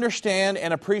do understand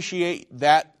and appreciate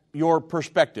that, your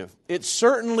perspective. It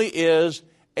certainly is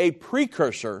a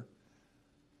precursor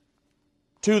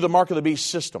to the mark of the beast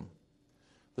system.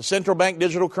 The central bank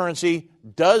digital currency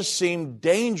does seem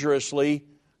dangerously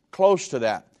close to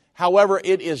that. However,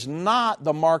 it is not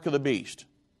the mark of the beast.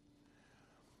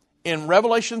 In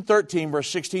Revelation 13, verse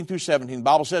 16 through 17, the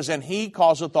Bible says, and he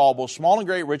causeth all, both small and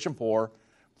great, rich and poor,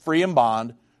 free and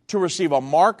bond, to receive a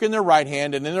mark in their right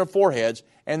hand and in their foreheads,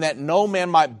 and that no man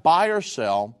might buy or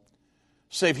sell,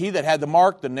 save he that had the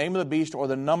mark, the name of the beast, or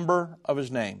the number of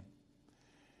his name.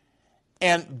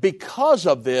 And because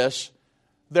of this,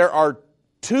 there are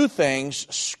two things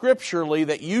scripturally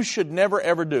that you should never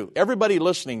ever do. Everybody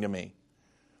listening to me.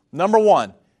 Number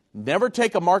one, never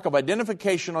take a mark of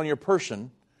identification on your person.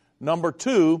 Number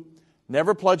two,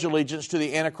 never pledge allegiance to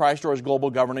the Antichrist or his global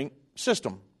governing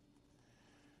system.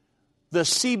 The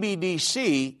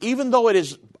CBDC, even though it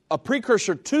is a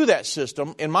precursor to that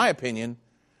system, in my opinion,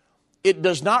 it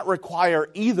does not require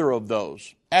either of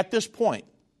those at this point.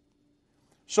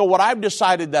 So what I've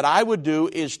decided that I would do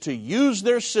is to use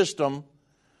their system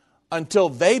until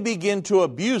they begin to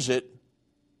abuse it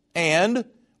and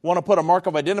want to put a mark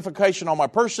of identification on my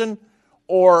person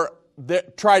or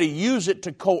try to use it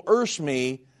to coerce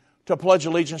me to pledge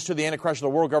allegiance to the Antichrist of the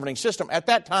world governing system. At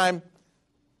that time,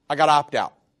 I got to opt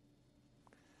out.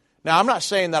 Now, I'm not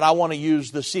saying that I want to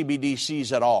use the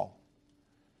CBDCs at all.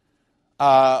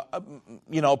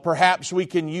 Perhaps we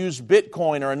can use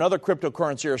Bitcoin or another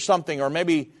cryptocurrency or something, or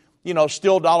maybe,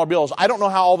 still dollar bills. I don't know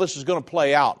how all this is going to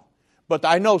play out. But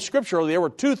I know scripturally there were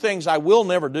two things I will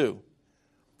never do.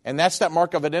 And that's that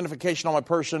mark of identification on my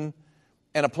person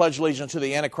and a pledge allegiance to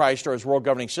the Antichrist or his world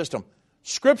governing system.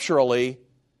 Scripturally,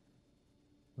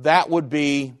 that would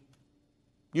be,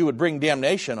 you would bring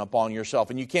damnation upon yourself,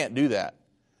 and you can't do that.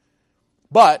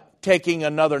 But taking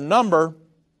another number,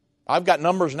 I've got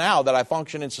numbers now that I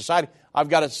function in society. I've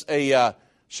got a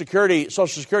Social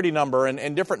Security number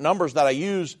and different numbers that I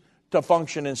use to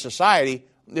function in society.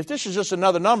 If this is just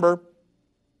another number,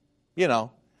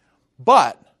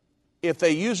 but if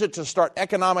they use it to start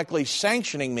economically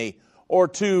sanctioning me or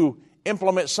to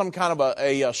implement some kind of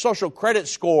a social credit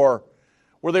score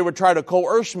where they would try to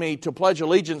coerce me to pledge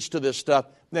allegiance to this stuff,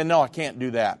 then no, I can't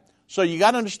do that. So you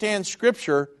got to understand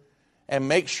Scripture and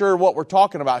make sure what we're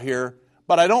talking about here.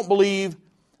 But I don't believe,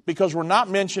 because we're not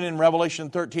mentioned in Revelation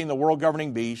 13, the world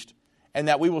governing beast, and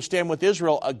that we will stand with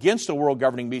Israel against the world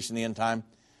governing beast in the end time,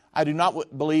 I do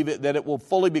not believe that it will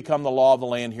fully become the law of the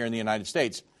land here in the United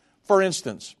States. For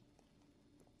instance,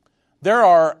 there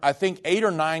are, I think, 8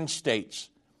 or 9 states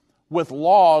with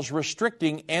laws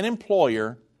restricting an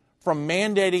employer from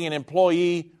mandating an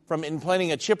employee from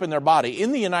implanting a chip in their body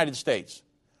in the United States.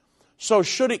 So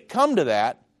should it come to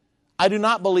that, I do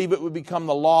not believe it would become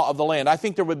the law of the land. I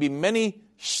think there would be many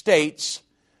states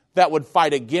that would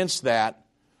fight against that,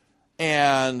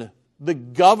 and the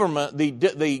government,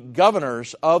 the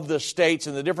governors of the states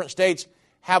and the different states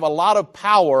have a lot of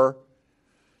power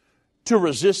to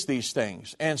resist these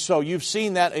things. And so you've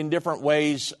seen that in different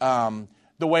ways. The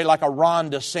way like a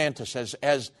Ron DeSantis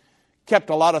has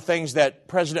kept a lot of things that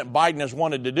President Biden has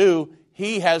wanted to do.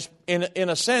 He has, in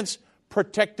a sense,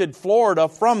 protected Florida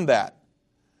from that.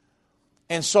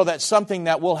 And so that's something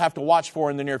that we'll have to watch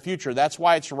for in the near future. That's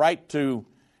why it's right to,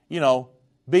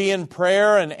 be in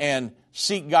prayer and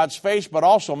seek God's face, but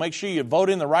also make sure you vote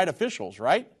in the right officials,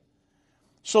 right?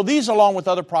 So these, along with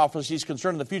other prophecies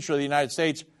concerning the future of the United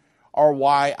States, are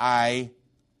why I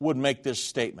would make this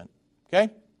statement.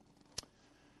 Okay?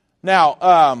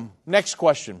 Now, next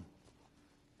question.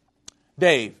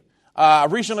 Dave,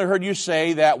 I've recently heard you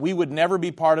say that we would never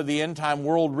be part of the end-time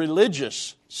world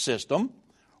religious system,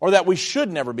 or that we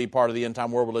should never be part of the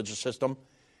end-time world religious system.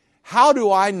 How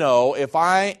do I know if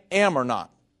I am or not?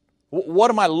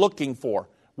 What am I looking for?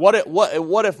 What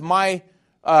if my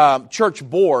church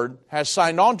board has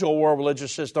signed on to a world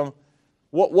religious system?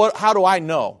 How do I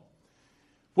know?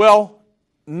 Well,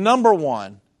 number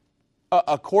one,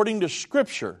 according to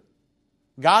Scripture,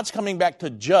 God's coming back to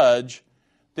judge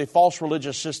the false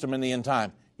religious system in the end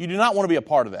time. You do not want to be a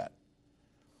part of that.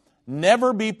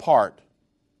 Never be part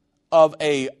of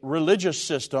a religious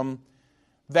system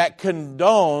that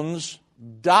condones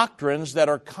doctrines that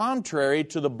are contrary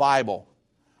to the Bible.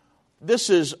 This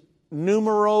is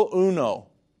numero uno.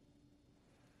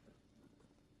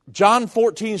 John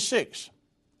 14:6.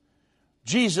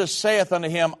 Jesus saith unto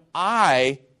him,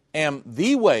 I am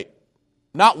the way.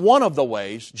 Not one of the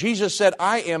ways. Jesus said,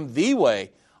 I am the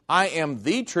way, I am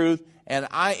the truth, and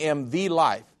I am the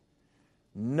life.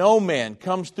 No man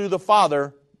comes through the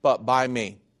Father but by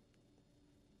me.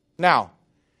 Now,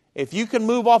 if you can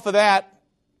move off of that,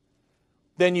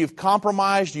 then you've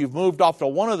compromised, you've moved off to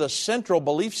one of the central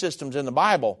belief systems in the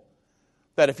Bible,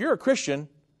 that if you're a Christian,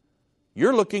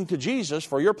 you're looking to Jesus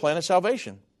for your plan of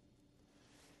salvation.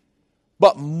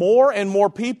 But more and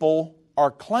more people are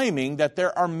claiming that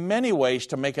there are many ways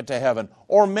to make it to heaven,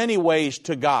 or many ways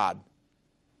to God.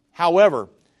 However,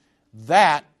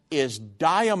 that is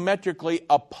diametrically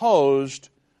opposed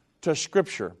to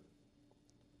Scripture.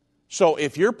 So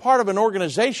if you're part of an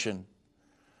organization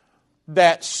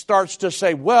that starts to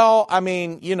say, well,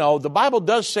 the Bible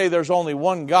does say there's only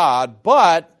one God,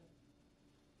 but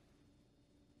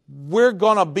we're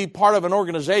going to be part of an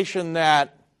organization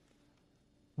that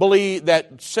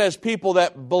says people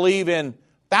that believe in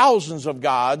thousands of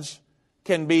gods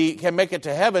can make it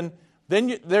to heaven,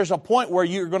 then there's a point where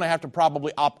you're going to have to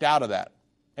probably opt out of that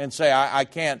and say, I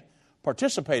can't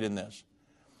participate in this.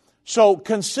 So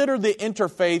consider the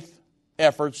interfaith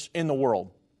efforts in the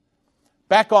world.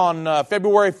 Back on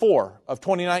February 4 of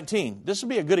 2019, this would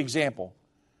be a good example.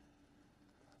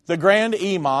 The Grand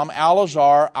Imam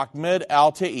Al-Azhar Ahmed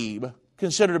Al-Taib,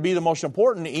 considered to be the most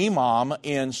important imam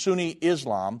in Sunni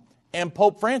Islam, and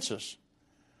Pope Francis,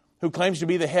 who claims to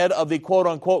be the head of the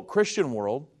quote-unquote Christian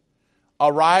world,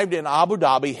 arrived in Abu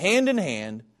Dhabi hand in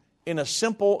hand in a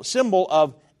simple symbol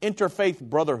of interfaith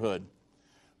brotherhood.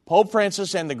 Pope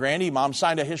Francis and the Grand Imam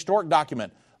signed a historic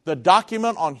document, the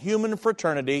Document on Human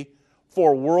Fraternity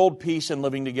for World Peace and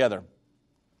Living Together.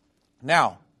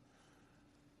 Now,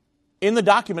 in the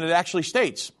document it actually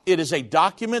states, it is a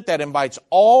document that invites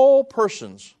all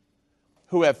persons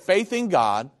who have faith in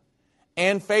God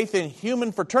and faith in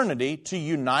human fraternity to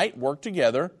unite, work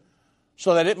together,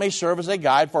 so that it may serve as a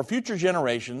guide for future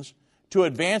generations to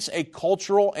advance a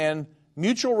cultural and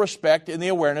mutual respect in the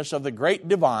awareness of the great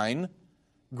divine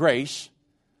grace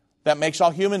that makes all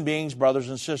human beings brothers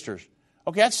and sisters.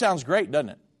 Okay, that sounds great, doesn't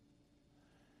it?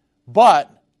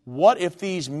 But what if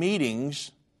these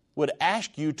meetings would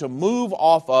ask you to move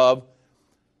off of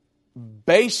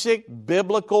basic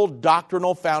biblical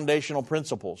doctrinal foundational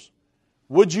principles?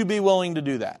 Would you be willing to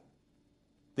do that?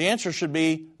 The answer should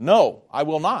be no, I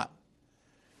will not.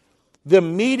 The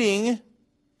meeting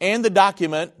and the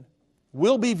document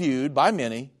will be viewed by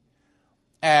many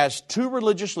as two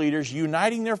religious leaders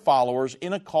uniting their followers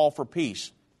in a call for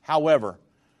peace. However,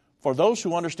 for those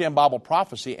who understand Bible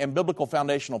prophecy and biblical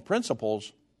foundational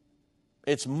principles,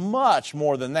 it's much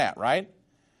more than that, right?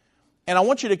 And I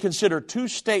want you to consider two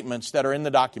statements that are in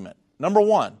the document. Number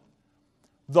one,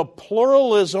 the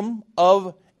pluralism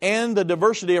of and the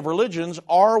diversity of religions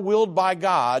are willed by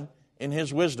God in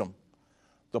His wisdom.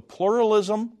 The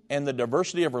pluralism and the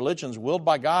diversity of religions willed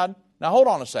by God. Now hold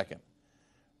on a second.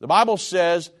 The Bible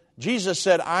says, Jesus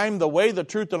said, I'm the way, the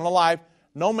truth, and the life.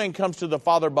 No man comes to the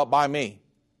Father but by me.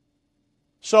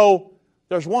 So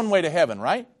there's one way to heaven,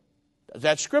 right?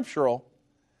 That's scriptural.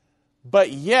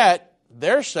 But yet,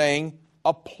 they're saying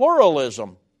a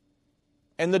pluralism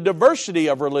and the diversity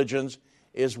of religions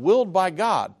is willed by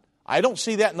God. I don't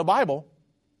see that in the Bible.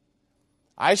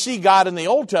 I see God in the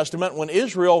Old Testament when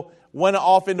Israel went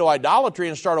off into idolatry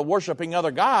and started worshiping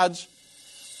other gods,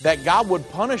 that God would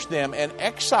punish them and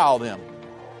exile them.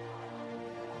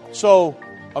 So,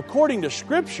 according to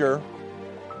Scripture,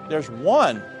 there's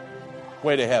one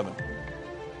way to heaven.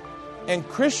 And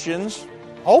Christians,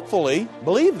 hopefully,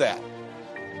 believe that.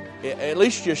 At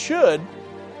least you should.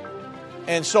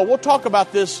 And so we'll talk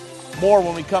about this more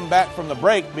when we come back from the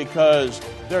break, because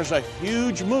there's a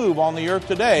huge move on the earth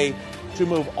today to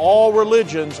move all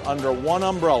religions under one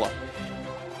umbrella.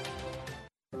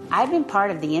 I've been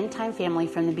part of the End Time family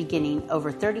from the beginning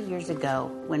over 30 years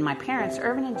ago when my parents,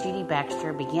 Irvin and Judy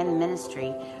Baxter, began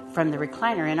ministry from the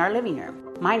recliner in our living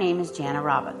room. My name is Jana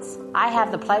Robbins. I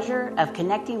have the pleasure of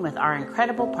connecting with our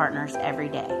incredible partners every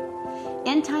day.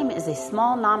 End Time is a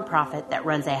small nonprofit that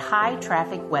runs a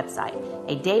high-traffic website,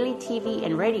 a daily TV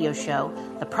and radio show,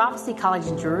 the Prophecy College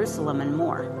in Jerusalem, and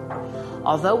more.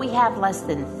 Although we have less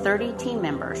than 30 team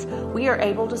members, we are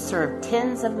able to serve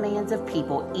tens of millions of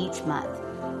people each month.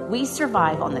 We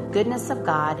survive on the goodness of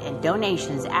God and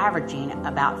donations averaging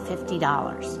about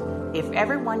 $50. If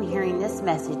everyone hearing this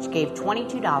message gave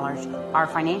 $22, our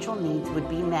financial needs would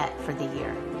be met for the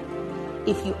year.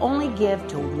 If you only give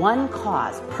to one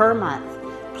cause per month,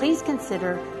 please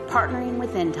consider partnering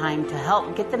with End Time to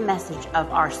help get the message of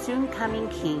our soon-coming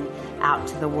King out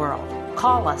to the world.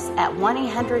 Call us at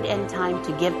 1-800-END-TIME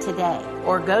to give today,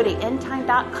 or go to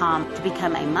endtime.com to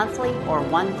become a monthly or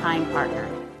one-time partner.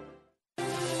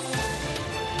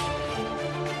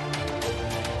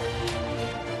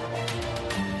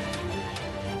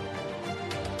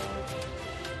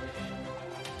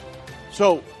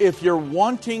 So if you're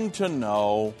wanting to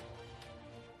know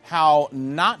how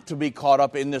not to be caught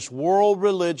up in this world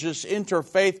religious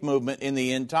interfaith movement in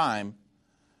the end time,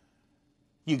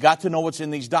 you got to know what's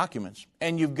in these documents,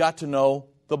 and you've got to know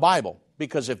the Bible.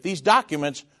 Because if these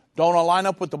documents don't align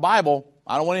up with the Bible,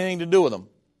 I don't want anything to do with them.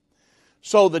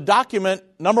 So the document,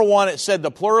 number one, it said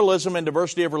the pluralism and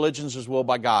diversity of religions is willed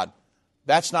by God.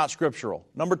 That's not scriptural.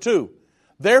 Number two,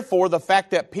 therefore, the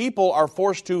fact that people are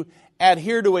forced to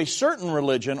adhere to a certain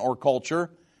religion or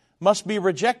culture must be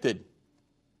rejected.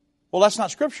 Well, that's not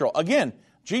scriptural. Again,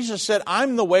 Jesus said,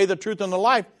 I'm the way, the truth, and the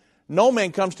life. No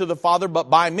man comes to the Father but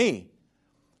by me.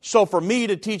 So for me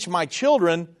to teach my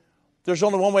children there's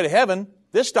only one way to heaven,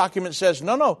 this document says,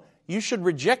 no, you should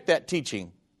reject that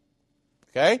teaching.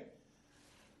 Okay?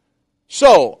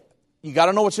 So, you got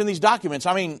to know what's in these documents.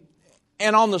 I mean,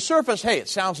 and on the surface, hey, it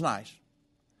sounds nice.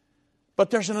 But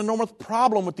there's an enormous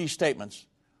problem with these statements.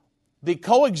 The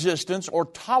coexistence or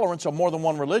tolerance of more than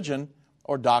one religion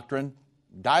or doctrine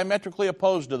diametrically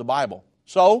opposed to the Bible.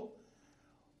 So,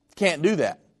 can't do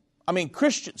that. I mean,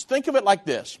 Christians, think of it like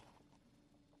this.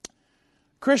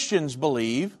 Christians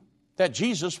believe that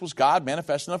Jesus was God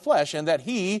manifest in the flesh and that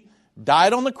He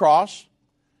died on the cross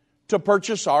to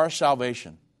purchase our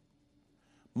salvation.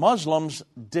 Muslims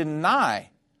deny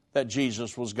that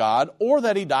Jesus was God or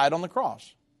that He died on the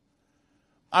cross.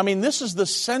 I mean, this is the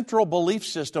central belief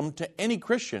system to any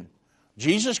Christian.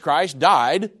 Jesus Christ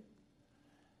died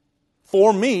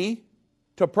for me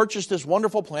to purchase this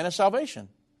wonderful plan of salvation.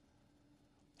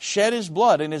 Shed His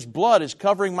blood, and His blood is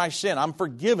covering my sin. I'm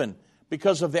forgiven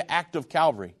because of the act of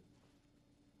Calvary.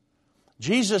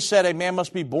 Jesus said a man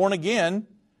must be born again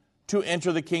to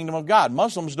enter the kingdom of God.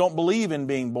 Muslims don't believe in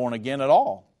being born again at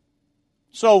all.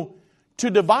 So, to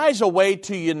devise a way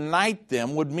to unite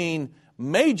them would mean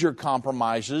major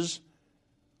compromises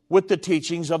with the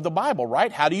teachings of the Bible,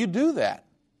 right? How do you do that?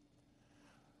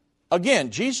 Again,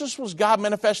 Jesus was God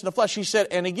manifest in the flesh. He said,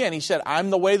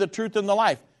 I'm the way, the truth, and the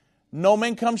life. No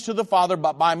man comes to the Father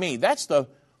but by me.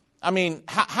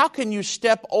 How can you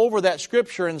step over that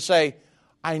scripture and say,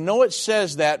 I know it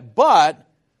says that, but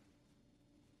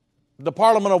the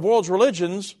Parliament of World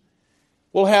Religions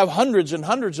will have hundreds and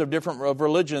hundreds of different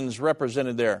religions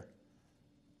represented there.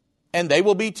 And they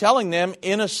will be telling them,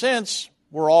 in a sense,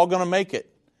 we're all going to make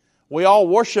it. We all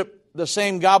worship the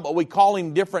same God, but we call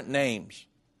Him different names.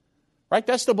 Right?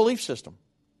 That's the belief system.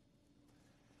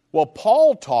 Well,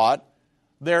 Paul taught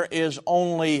there is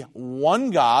only one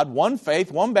God, one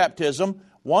faith, one baptism,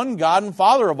 one God and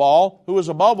Father of all, who is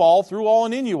above all, through all,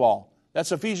 and in you all.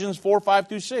 That's Ephesians 4, 5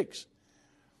 through 6.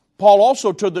 Paul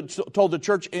also told the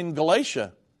church in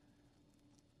Galatia,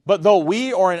 but though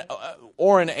we or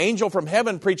an angel from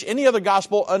heaven preach any other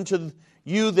gospel unto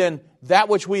you than that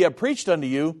which we have preached unto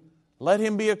you, let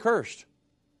him be accursed.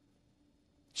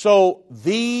 So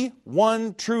the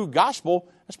one true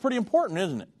gospel, that's pretty important,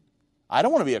 isn't it? I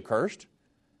don't want to be accursed.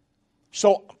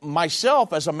 So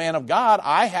myself, as a man of God,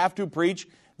 I have to preach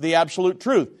the absolute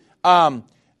truth.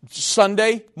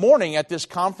 Sunday morning at this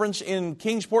conference in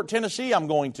Kingsport, Tennessee, I'm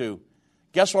going to.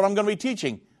 Guess what I'm going to be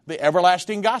teaching? The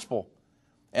everlasting gospel.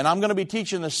 And I'm going to be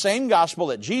teaching the same gospel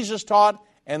that Jesus taught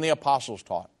and the apostles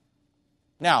taught.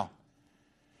 Now,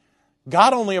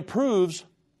 God only approves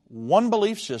one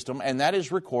belief system, and that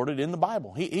is recorded in the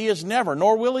Bible. He has never,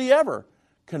 nor will He ever,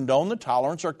 condone the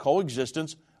tolerance or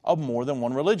coexistence of more than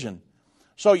one religion.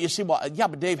 So you see, well, yeah,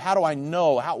 but Dave, how do I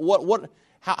know?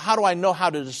 How do I know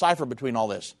how to decipher between all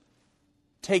this?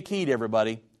 Take heed,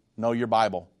 everybody. Know your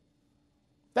Bible.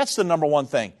 That's the number one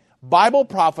thing. Bible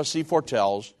prophecy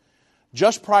foretells,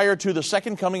 just prior to the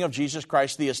second coming of Jesus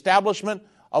Christ, the establishment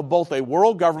of both a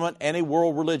world government and a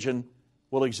world religion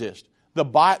will exist.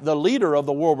 The leader of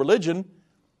the world religion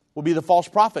will be the false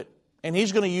prophet. And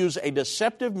he's going to use a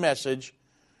deceptive message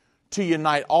to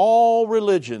unite all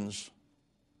religions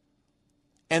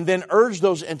and then urge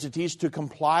those entities to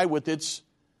comply with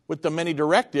the many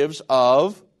directives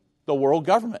of the world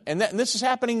government. And this is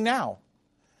happening now.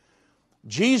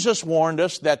 Jesus warned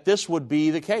us that this would be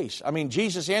the case. I mean,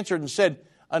 Jesus answered and said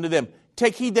unto them,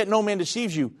 take heed that no man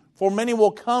deceives you, for many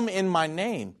will come in my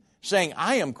name, saying,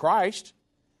 I am Christ,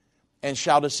 and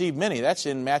shall deceive many. That's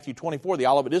in Matthew 24, the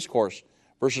Olivet Discourse,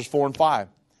 verses 4 and 5.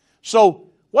 So,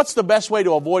 what's the best way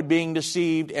to avoid being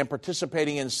deceived and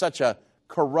participating in such a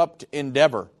corrupt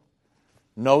endeavor?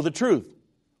 Know the truth.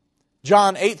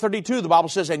 John 8:32, the Bible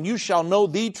says, and you shall know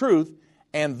the truth,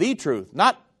 and the truth.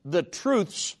 Not the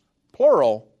truths,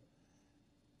 plural.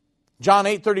 John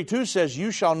 8:32 says,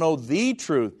 you shall know the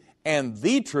truth, and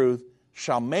the truth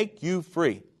shall make you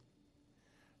free.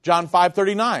 John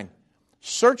 5:39,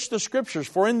 search the Scriptures,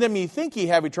 for in them ye think ye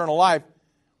have eternal life,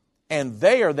 and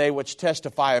they are they which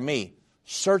testify of me.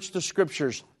 Search the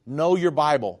Scriptures. Know your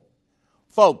Bible.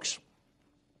 Folks,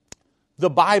 the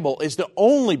Bible is the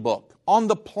only book on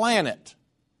the planet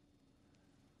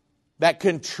that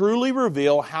can truly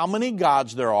reveal how many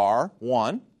gods there are,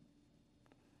 one.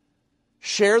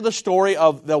 Share the story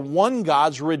of the one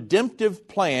God's redemptive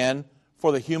plan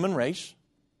for the human race.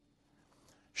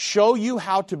 Show you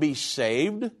how to be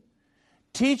saved.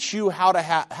 Teach you how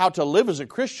to live as a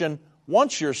Christian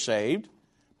once you're saved.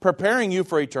 Preparing you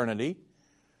for eternity.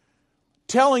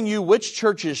 Telling you which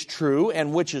church is true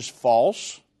and which is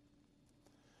false.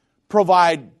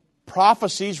 Provide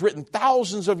prophecies written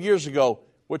thousands of years ago,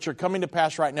 which are coming to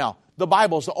pass right now. The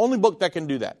Bible is the only book that can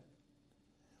do that.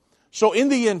 So in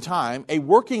the end time, a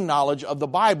working knowledge of the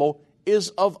Bible is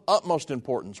of utmost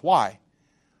importance. Why?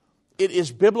 It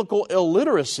is biblical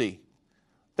illiteracy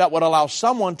that would allow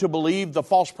someone to believe the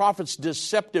false prophet's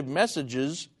deceptive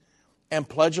messages and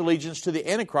pledge allegiance to the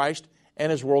Antichrist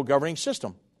and his world governing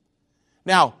system.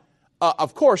 Now,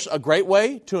 of course, a great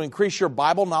way to increase your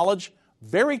Bible knowledge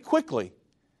very quickly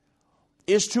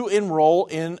is to enroll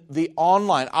in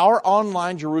our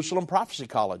online Jerusalem Prophecy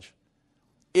College.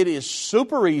 It is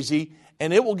super easy,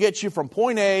 and it will get you from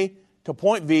point A to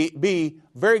point B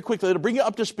very quickly. It'll bring you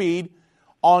up to speed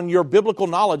on your biblical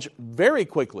knowledge very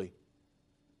quickly.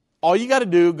 All you got to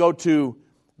do, go to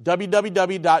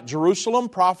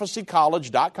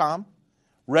www.jerusalemprophecycollege.com,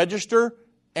 register,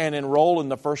 and enroll in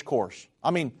the first course. I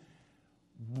mean,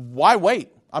 why wait?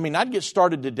 I mean, I'd get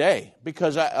started today,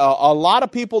 because a lot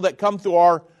of people that come through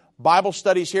our Bible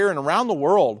studies here and around the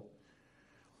world,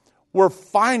 we're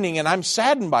finding, and I'm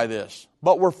saddened by this,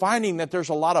 but we're finding that there's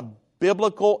a lot of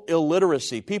biblical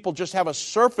illiteracy. People just have a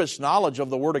surface knowledge of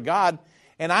the Word of God,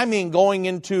 and I mean going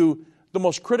into the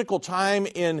most critical time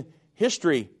in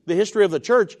history, the history of the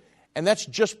church, and that's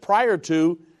just prior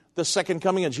to the second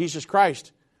coming of Jesus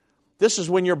Christ. This is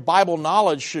when your Bible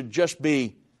knowledge should just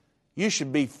be, you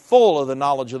should be full of the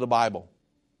knowledge of the Bible.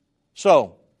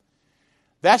 So,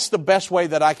 that's the best way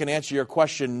that I can answer your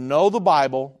question. Know the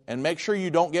Bible and make sure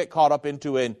you don't get caught up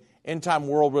into an end-time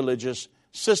world religious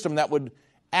system that would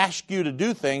ask you to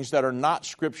do things that are not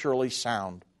scripturally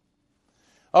sound.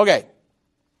 Okay,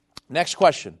 next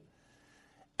question.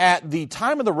 At the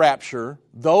time of the rapture,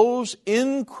 those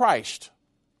in Christ,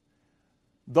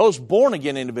 those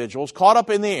born-again individuals caught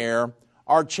up in the air,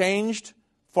 are changed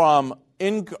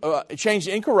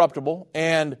incorruptible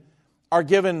and are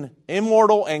given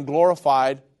immortal and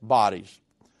glorified bodies.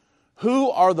 Who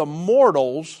are the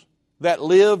mortals that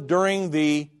live during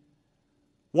the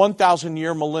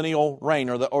 1,000-year millennial reign,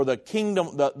 or the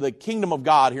kingdom of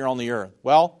God here on the earth?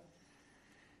 Well,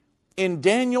 in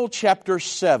Daniel chapter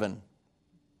 7,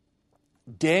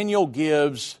 Daniel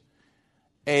gives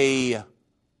a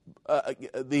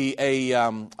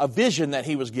vision that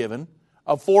he was given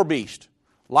of 4 beasts: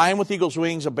 lion with eagle's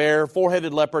wings, a bear,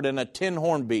 4-headed leopard, and a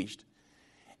 10-horned beast.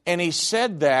 And he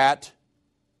said that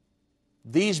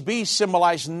these beasts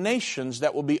symbolize nations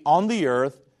that will be on the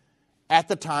earth at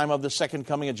the time of the second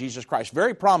coming of Jesus Christ.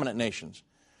 Very prominent nations.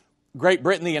 Great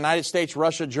Britain, the United States,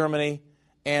 Russia, Germany,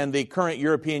 and the current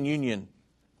European Union.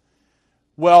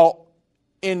 Well,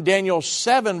 in Daniel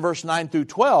 7, verse 9 through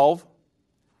 12,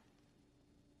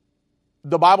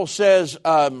 the Bible says,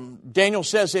 Daniel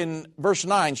says in verse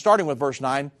 9, starting with verse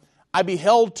 9, I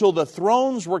beheld till the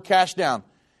thrones were cast down,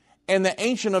 and the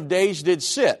Ancient of Days did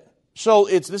sit. So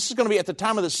this is going to be at the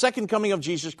time of the second coming of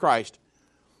Jesus Christ,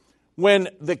 when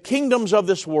the kingdoms of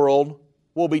this world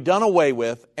will be done away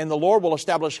with, and the Lord will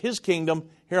establish His kingdom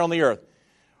here on the earth.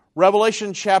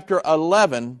 Revelation chapter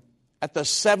 11, at the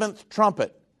 7th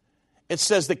trumpet, it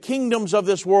says the kingdoms of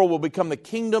this world will become the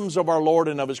kingdoms of our Lord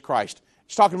and of His Christ.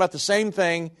 It's talking about the same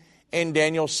thing in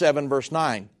Daniel 7, verse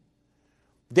 9.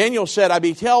 Daniel said, I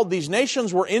beheld these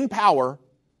nations were in power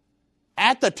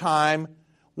at the time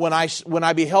when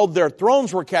I beheld their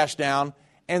thrones were cast down,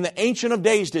 and the Ancient of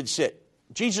Days did sit.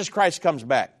 Jesus Christ comes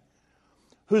back,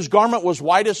 whose garment was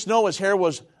white as snow, his hair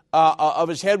was of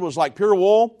his head was like pure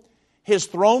wool. His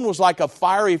throne was like a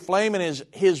fiery flame, and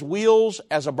his wheels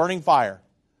as a burning fire.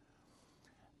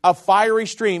 A fiery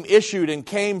stream issued and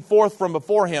came forth from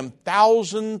before him.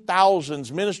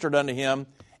 Thousands ministered unto him,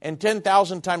 and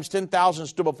 10,000 times 10,000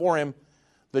 stood before him.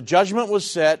 The judgment was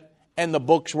set, and the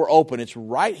books were open. It's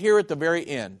right here at the very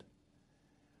end.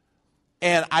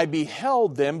 And I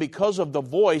beheld them because of the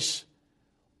voice,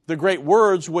 the great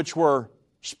words which were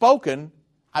spoken.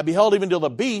 I beheld even till the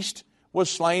beast was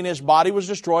slain, his body was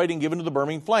destroyed and given to the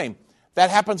burning flame. That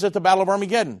happens at the Battle of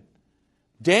Armageddon.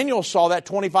 Daniel saw that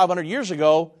 2,500 years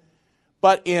ago,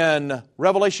 but in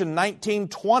Revelation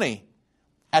 19:20,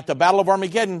 at the Battle of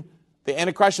Armageddon, the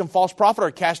Antichrist and false prophet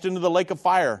are cast into the lake of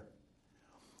fire.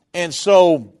 And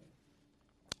so,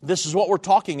 this is what we're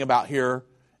talking about here,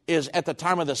 is at the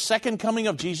time of the second coming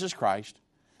of Jesus Christ.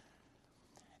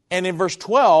 And in verse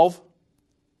 12,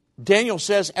 Daniel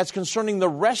says, as concerning the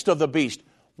rest of the beast.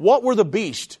 What were the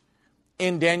beast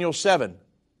in Daniel 7?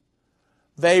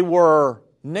 They were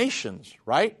nations,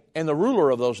 right? And the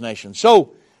ruler of those nations.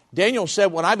 So, Daniel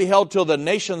said, when I beheld till the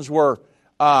nations were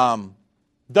done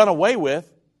away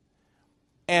with,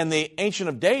 and the Ancient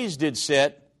of Days did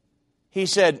sit, he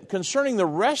said, concerning the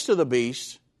rest of the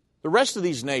beasts, the rest of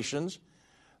these nations,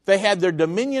 They had their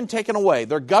dominion taken away.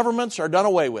 Their governments are done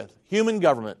away with, human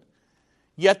government.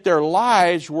 Yet their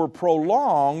lives were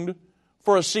prolonged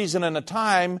for a season and a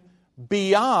time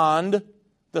beyond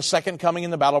the second coming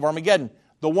in the Battle of Armageddon.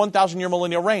 The 1,000-year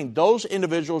millennial reign. Those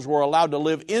individuals were allowed to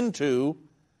live into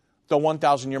the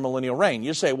 1,000-year millennial reign.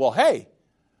 You say, well, hey,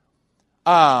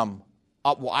 I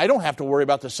don't have to worry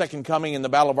about the second coming in the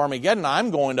Battle of Armageddon.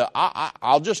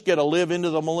 I'll just get to live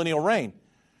into the millennial reign.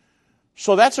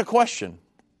 So that's a question.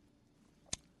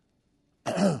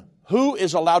 Who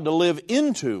is allowed to live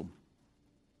into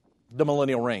the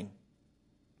millennial reign?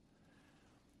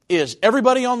 Is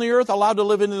everybody on the earth allowed to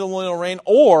live into the millennial reign,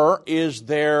 or is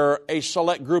there a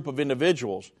select group of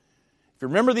individuals? If you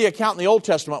remember the account in the Old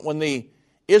Testament when the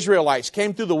Israelites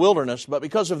came through the wilderness, but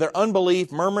because of their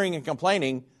unbelief, murmuring, and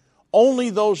complaining, only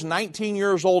those 19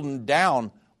 years old and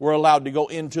down were allowed to go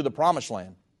into the promised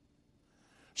land.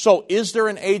 So is there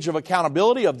an age of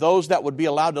accountability of those that would be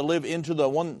allowed to live into the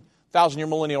 1,000-year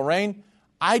millennial reign?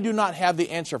 I do not have the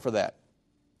answer for that.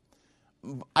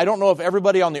 I don't know if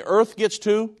everybody on the earth gets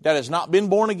to that has not been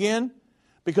born again,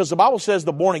 because the Bible says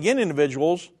the born-again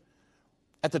individuals,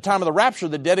 at the time of the rapture,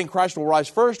 the dead in Christ will rise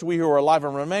first. We who are alive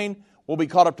and remain will be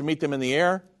caught up to meet them in the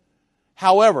air.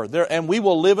 However, and we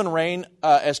will live and reign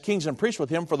as kings and priests with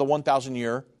Him for the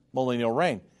 1,000-year millennial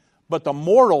reign. But the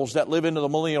mortals that live into the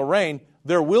millennial reign,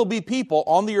 there will be people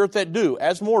on the earth that do,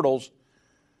 as mortals.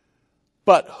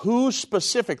 But who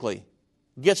specifically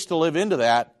gets to live into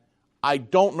that, I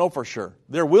don't know for sure.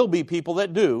 There will be people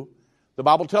that do. The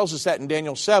Bible tells us that in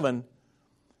Daniel 7.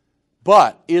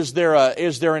 But is there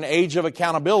an age of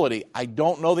accountability? I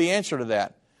don't know the answer to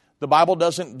that. The Bible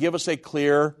doesn't give us a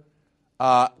clear,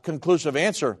 conclusive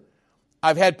answer.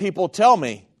 I've had people tell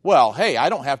me, well, hey, I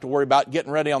don't have to worry about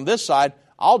getting ready on this side.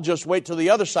 I'll just wait till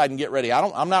the other side and get ready.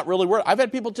 I'm not really worried. I've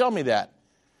had people tell me that.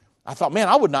 I thought, man,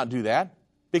 I would not do that,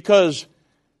 because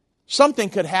something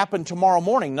could happen tomorrow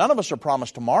morning. None of us are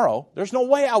promised tomorrow. There's no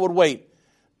way I would wait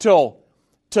to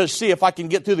see if I can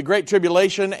get through the Great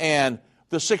Tribulation and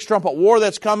the sixth trumpet war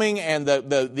that's coming and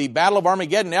the Battle of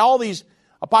Armageddon, all these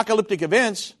apocalyptic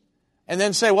events, and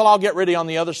then say, well, I'll get ready on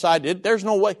the other side. There's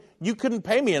no way. You couldn't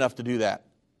pay me enough to do that.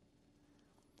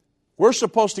 We're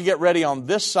supposed to get ready on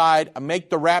this side and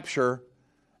make the rapture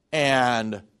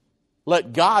and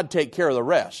let God take care of the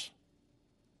rest.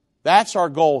 That's our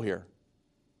goal here.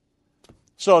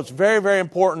 So it's very, very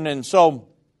important. And so,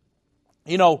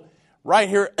 right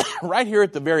here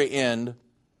at the very end,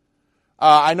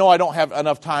 I know I don't have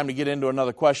enough time to get into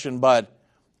another question, but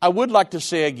I would like to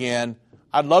say again,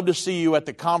 I'd love to see you at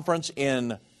the conference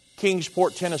in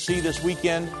Kingsport, Tennessee this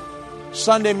weekend.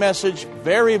 Sunday message,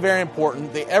 very, very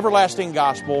important, the everlasting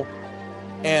gospel,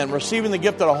 and receiving the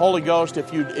gift of the Holy Ghost.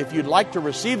 If you'd like to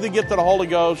receive the gift of the Holy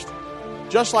Ghost,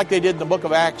 just like they did in the book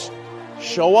of Acts,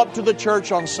 show up to the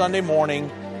church on Sunday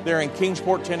morning there in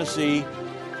Kingsport, Tennessee,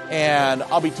 and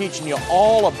I'll be teaching you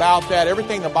all about that,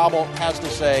 everything the Bible has to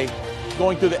say,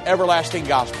 going through the everlasting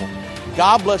gospel.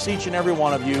 God bless each and every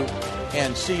one of you,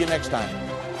 and see you next time.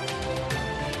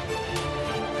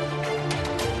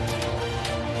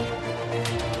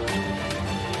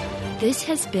 This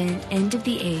has been End of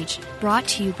the Age, brought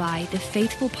to you by the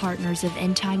faithful partners of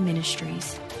End Time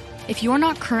Ministries. If you're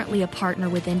not currently a partner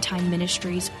with End Time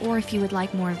Ministries, or if you would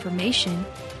like more information,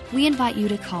 we invite you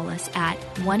to call us at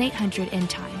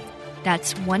 1-800-END-TIME.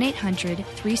 That's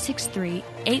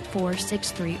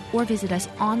 1-800-363-8463, or visit us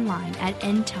online at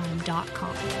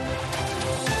endtime.com.